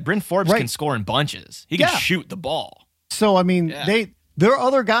about that. Bryn Forbes can score in bunches. He can shoot the ball. So I mean, their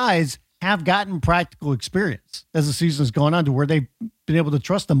other guys have gotten practical experience as the season's gone on to where they've been able to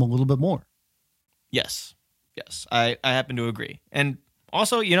trust them a little bit more. Yes, I happen to agree. And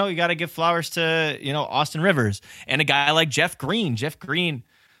also, you got to give flowers to Austin Rivers and a guy like Jeff Green. Jeff Green.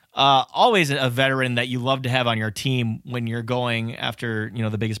 Always a veteran that you love to have on your team when you're going after,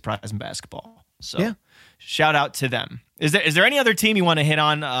 the biggest prize in basketball. So shout out to them. Is there any other team you want to hit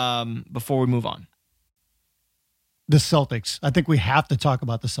on before we move on? the Celtics. I think we have to talk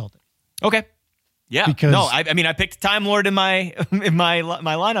about the Celtics. Okay. Yeah. Because, I mean, I picked Time Lord in my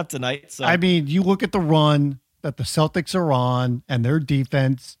lineup tonight. So I mean, you look at the run that the Celtics are on and their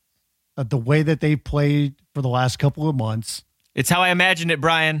defense, the way that they've played for the last couple of months. It's how I imagined it,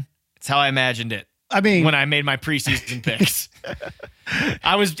 Brian. It's how I imagined it. I mean, when I made my preseason picks,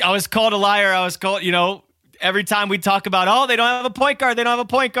 I was called a liar. I was called, every time we talk about, they don't have a point guard. They don't have a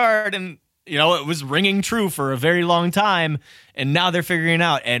point guard. And, it was ringing true for a very long time. And now they're figuring it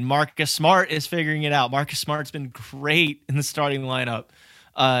out. And Marcus Smart is figuring it out. Marcus Smart's been great in the starting lineup.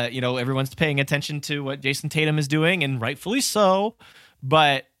 Everyone's paying attention to what Jason Tatum is doing, and rightfully so.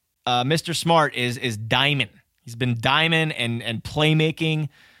 But Mr. Smart is diamond. He's been diamond and playmaking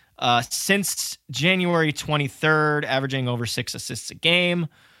since January 23rd, averaging over 6 assists a game.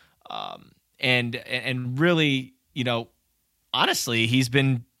 And really, honestly, he's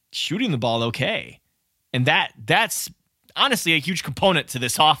been shooting the ball okay. And that's honestly a huge component to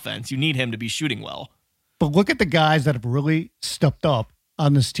this offense. You need him to be shooting well. But look at the guys that have really stepped up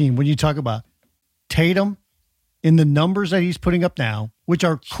on this team. When you talk about Tatum, in the numbers that he's putting up now, which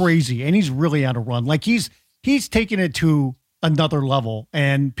are crazy, and he's really on a run. Like he's taken it to another level,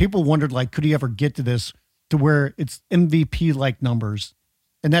 and people wondered, like, could he ever get to this, to where it's MVP-like numbers?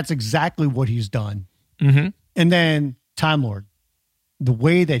 And that's exactly what he's done. Mm-hmm. And then Time Lord, the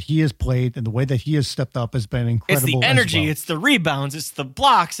way that he has played and the way that he has stepped up has been incredible. It's the energy, well. It's the rebounds, it's the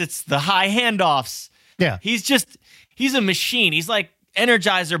blocks, it's the high handoffs. Yeah. He's a machine. He's like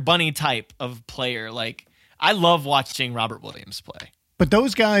Energizer Bunny type of player. Like, I love watching Robert Williams play. But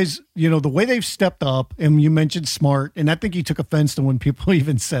those guys, the way they've stepped up, and you mentioned Smart, and I think he took offense to when people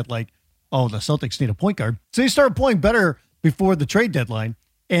even said, like, oh, the Celtics need a point guard. So they started playing better before the trade deadline,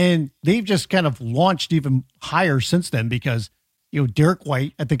 and they've just kind of launched even higher since then because, Derek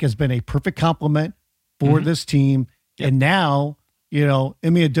White, I think, has been a perfect complement for this team. Yep. And now, Ime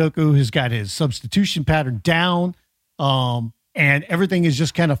Udoka has got his substitution pattern down, and everything is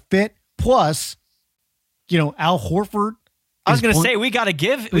just kind of fit. Plus, Al Horford. I was going to say, we got to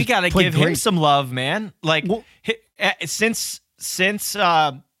give him some love, man. Like, well, since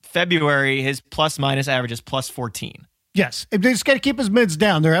February, his plus minus average is plus 14. Yes. They just got to keep his mids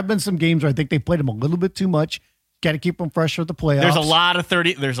down. There have been some games where I think they played him a little bit too much. Got to keep him fresh for the playoffs. There's a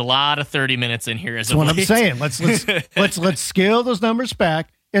lot of 30 minutes in here. That's what I'm saying. Let's scale those numbers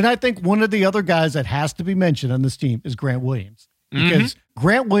back. And I think one of the other guys that has to be mentioned on this team is Grant Williams. Because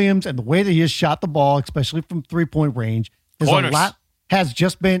Grant Williams and the way that he has shot the ball, especially from 3-point range, has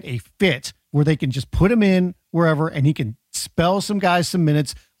just been a fit where they can just put him in wherever and he can spell some guys some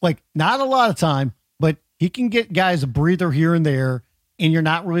minutes. Like, not a lot of time, but he can get guys a breather here and there, and you're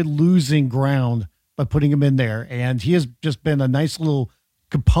not really losing ground by putting him in there. And he has just been a nice little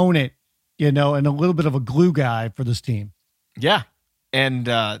component, and a little bit of a glue guy for this team. Yeah. And,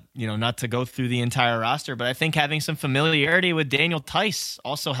 not to go through the entire roster, but I think having some familiarity with Daniel Tice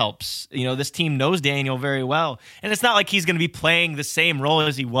also helps. This team knows Daniel very well. And it's not like he's going to be playing the same role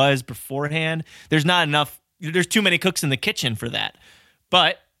as he was beforehand. There's too many cooks in the kitchen for that.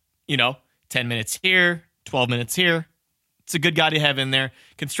 But, 10 minutes here, 12 minutes here. It's a good guy to have in there.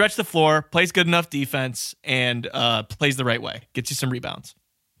 Can stretch the floor, plays good enough defense, and plays the right way. Gets you some rebounds.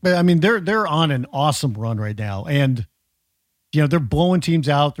 But, I mean, they're on an awesome run right now. And they're blowing teams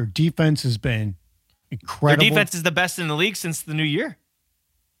out. Their defense has been incredible. Their defense is the best in the league since the new year.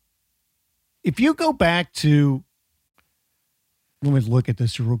 If you go back to, let me look at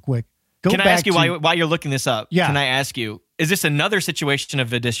this real quick. Can I ask you while you're looking this up? Yeah. Can I ask you, is this another situation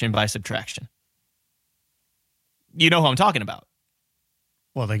of addition by subtraction? You know who I'm talking about.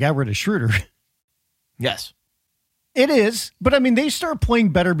 Well, they got rid of Schroeder. Yes. It is. But, I mean, they started playing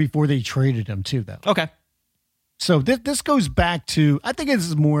better before they traded him, too, though. Okay. So this goes back to, I think this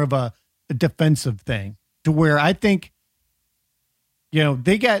is more of a defensive thing, to where I think,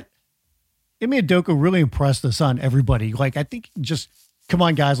 they got, Ime Udoka really impressed us on everybody. Like, I think just, come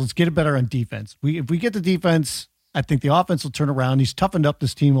on, guys, let's get it better on defense. If we get the defense, I think the offense will turn around. He's toughened up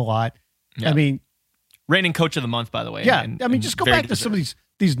this team a lot. Yeah. I mean, reigning coach of the month, by the way. Yeah. Just go back to some of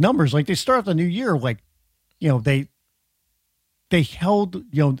these numbers. Like, they start the new year, like, they held,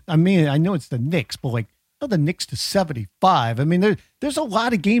 I know it's the Knicks, but like, the Knicks to 75. I mean, there's a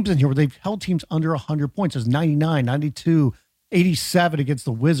lot of games in here where they've held teams under 100 points. There's 99, 92, 87 against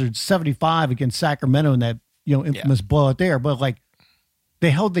the Wizards, 75 against Sacramento in that, infamous blowout there. But like,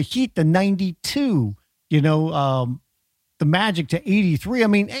 they held the Heat to 92, the Magic to 83. I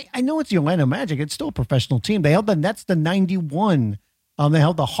mean, I know it's the Orlando Magic. It's still a professional team. They held the Nets to 91. They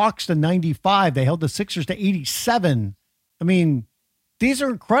held the Hawks to 95. They held the Sixers to 87. I mean, these are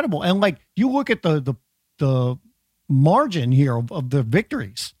incredible. And like, you look at the margin here of the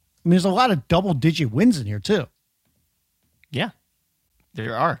victories. I mean, there's a lot of double-digit wins in here, too. Yeah,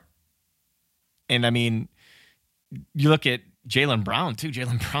 there are. And, I mean, you look at Jaylen Brown, too.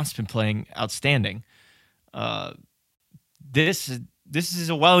 Jaylen Brown's been playing outstanding. This is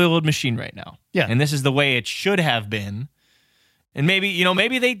a well-oiled machine right now. Yeah. And this is the way it should have been. And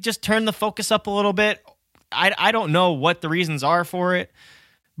maybe they just turn the focus up a little bit. I don't know what the reasons are for it.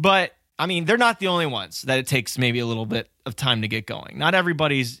 But, I mean, they're not the only ones that it takes maybe a little bit of time to get going. Not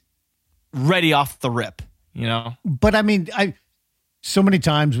everybody's ready off the rip, you know? But, I mean, so many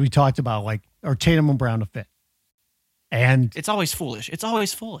times we talked about, like, are Tatum and Brown a fit? And it's always foolish. The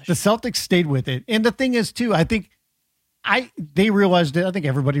Celtics stayed with it. And the thing is, too, I think they realized it. I think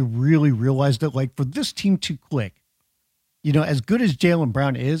everybody really realized it. Like, for this team to click, you know, as good as Jaylen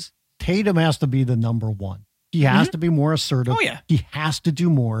Brown is, Tatum has to be the number one. He has to be more assertive. Oh, yeah. He has to do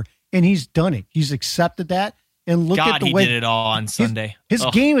more. And he's done it. He's accepted that. And look at the way he did it all on Sunday. His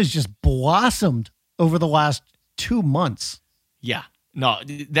game has just blossomed over the last 2 months. Yeah. No,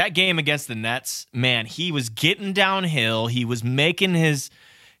 that game against the Nets, man, he was getting downhill. He was making his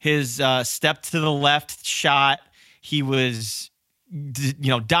step to the left shot. He was,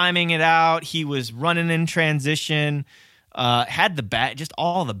 diming it out. He was running in transition. Had the just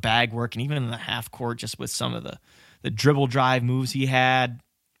all the bag work, and even in the half court, just with some of the dribble drive moves he had.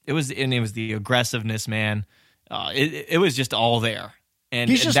 It was the aggressiveness, man. It was just all there. And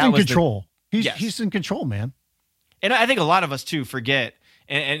he's just in control. He's in control, man. And I think a lot of us too forget,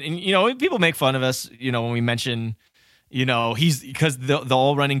 and people make fun of us, when we mention, he's because the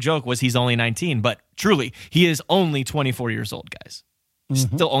old running joke was he's only 19, but truly he is only 24 years old, guys.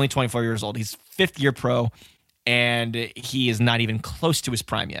 Still only 24 years old. He's fifth year pro, and he is not even close to his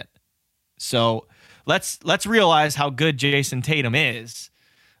prime yet. So let's realize how good Jason Tatum is,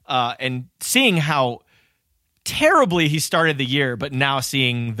 and seeing how terribly he started the year, but now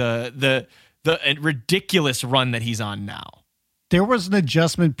seeing the ridiculous run that he's on now. There was an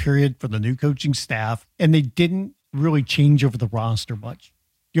adjustment period for the new coaching staff, and they didn't really change over the roster much.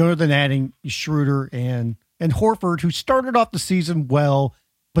 Other than adding Schroeder and Horford, who started off the season well,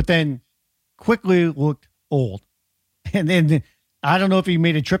 but then quickly looked old. And then I don't know if he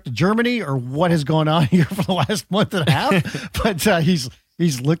made a trip to Germany or what has gone on here for the last month and a half, but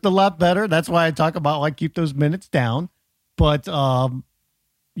he's looked a lot better. That's why I talk about, like, keep those minutes down. But,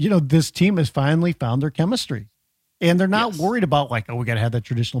 this team has finally found their chemistry. And they're not worried about, like, we got to have that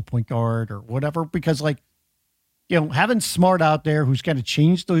traditional point guard or whatever, because, like, having Smart out there who's got to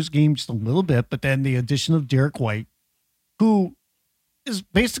change those games just a little bit, but then the addition of Derek White, who is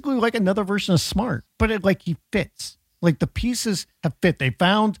basically like another version of Smart, but he fits. Like, the pieces have fit. They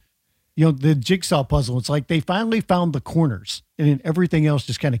found, the jigsaw puzzle. It's like they finally found the corners, and then everything else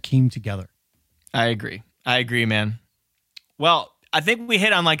just kind of came together. I agree, man. Well, I think we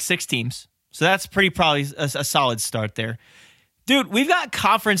hit on like 6 teams, so that's probably a solid start there. Dude, we've got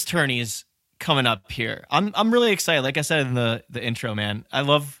conference tourneys coming up here. I'm really excited. Like I said in the intro, man, I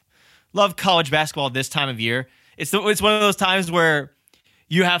love college basketball this time of year. It's one of those times where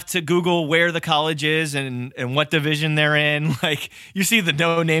you have to Google where the college is and what division they're in. Like, you see the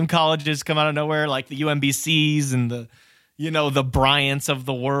no-name colleges come out of nowhere, like the UMBCs and the Bryants of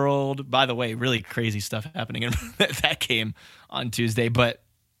the world. By the way, really crazy stuff happening in that game on Tuesday. But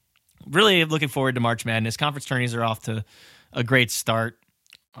really looking forward to March Madness. Conference tourneys are off to a great start.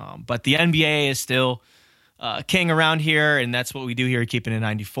 But the NBA is still king around here, and that's what we do here at Keeping It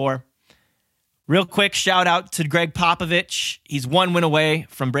 94. Real quick shout out to Greg Popovich. He's 1 win away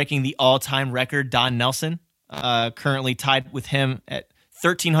from breaking the all-time record, Don Nelson, currently tied with him at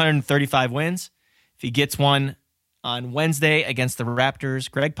 1,335 wins. If he gets one on Wednesday against the Raptors,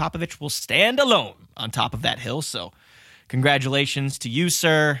 Greg Popovich will stand alone on top of that hill. So congratulations to you,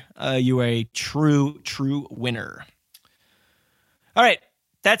 sir. You are a true winner. All right,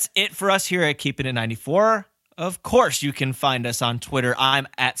 that's it for us here at Keeping It 94. Of course, you can find us on Twitter. I'm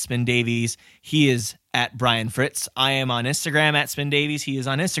at Spin Davies. He is at Brian Fritz. I am on Instagram at Spin Davies. He is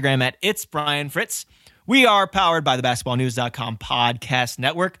on Instagram at It's Brian Fritz. We are powered by the BasketballNews.com podcast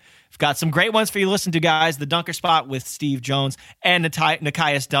network. We've got some great ones for you to listen to, guys. The Dunker Spot with Steve Jones and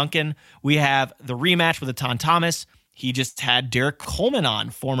Nekias Duncan. We have the rematch with Etan Thomas. He just had Derek Coleman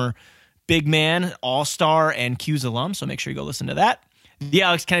on, former big man, all-star, and Q's alum, so make sure you go listen to that. The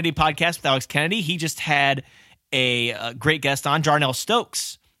Alex Kennedy podcast with Alex Kennedy. He just had a great guest on, Jarnell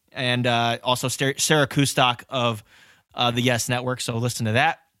Stokes, and also Sarah Kustok of the Yes Network, so listen to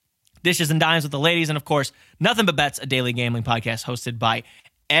that. Dishes and Dimes with the ladies, and of course, Nothing But Bets, a daily gambling podcast hosted by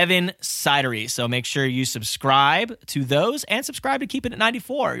Evan Sidery. So make sure you subscribe to those and subscribe to Keep It at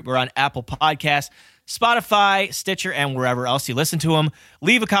 94. We're on Apple Podcasts, Spotify, Stitcher, and wherever else you listen to them.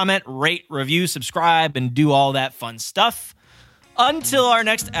 Leave a comment, rate, review, subscribe, and do all that fun stuff. Until our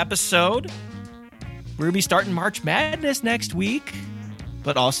next episode, we're going to be starting March Madness next week,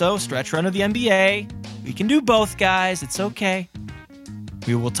 but also stretch run of the NBA. We can do both, guys. It's okay.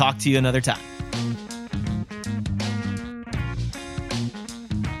 We will talk to you another time.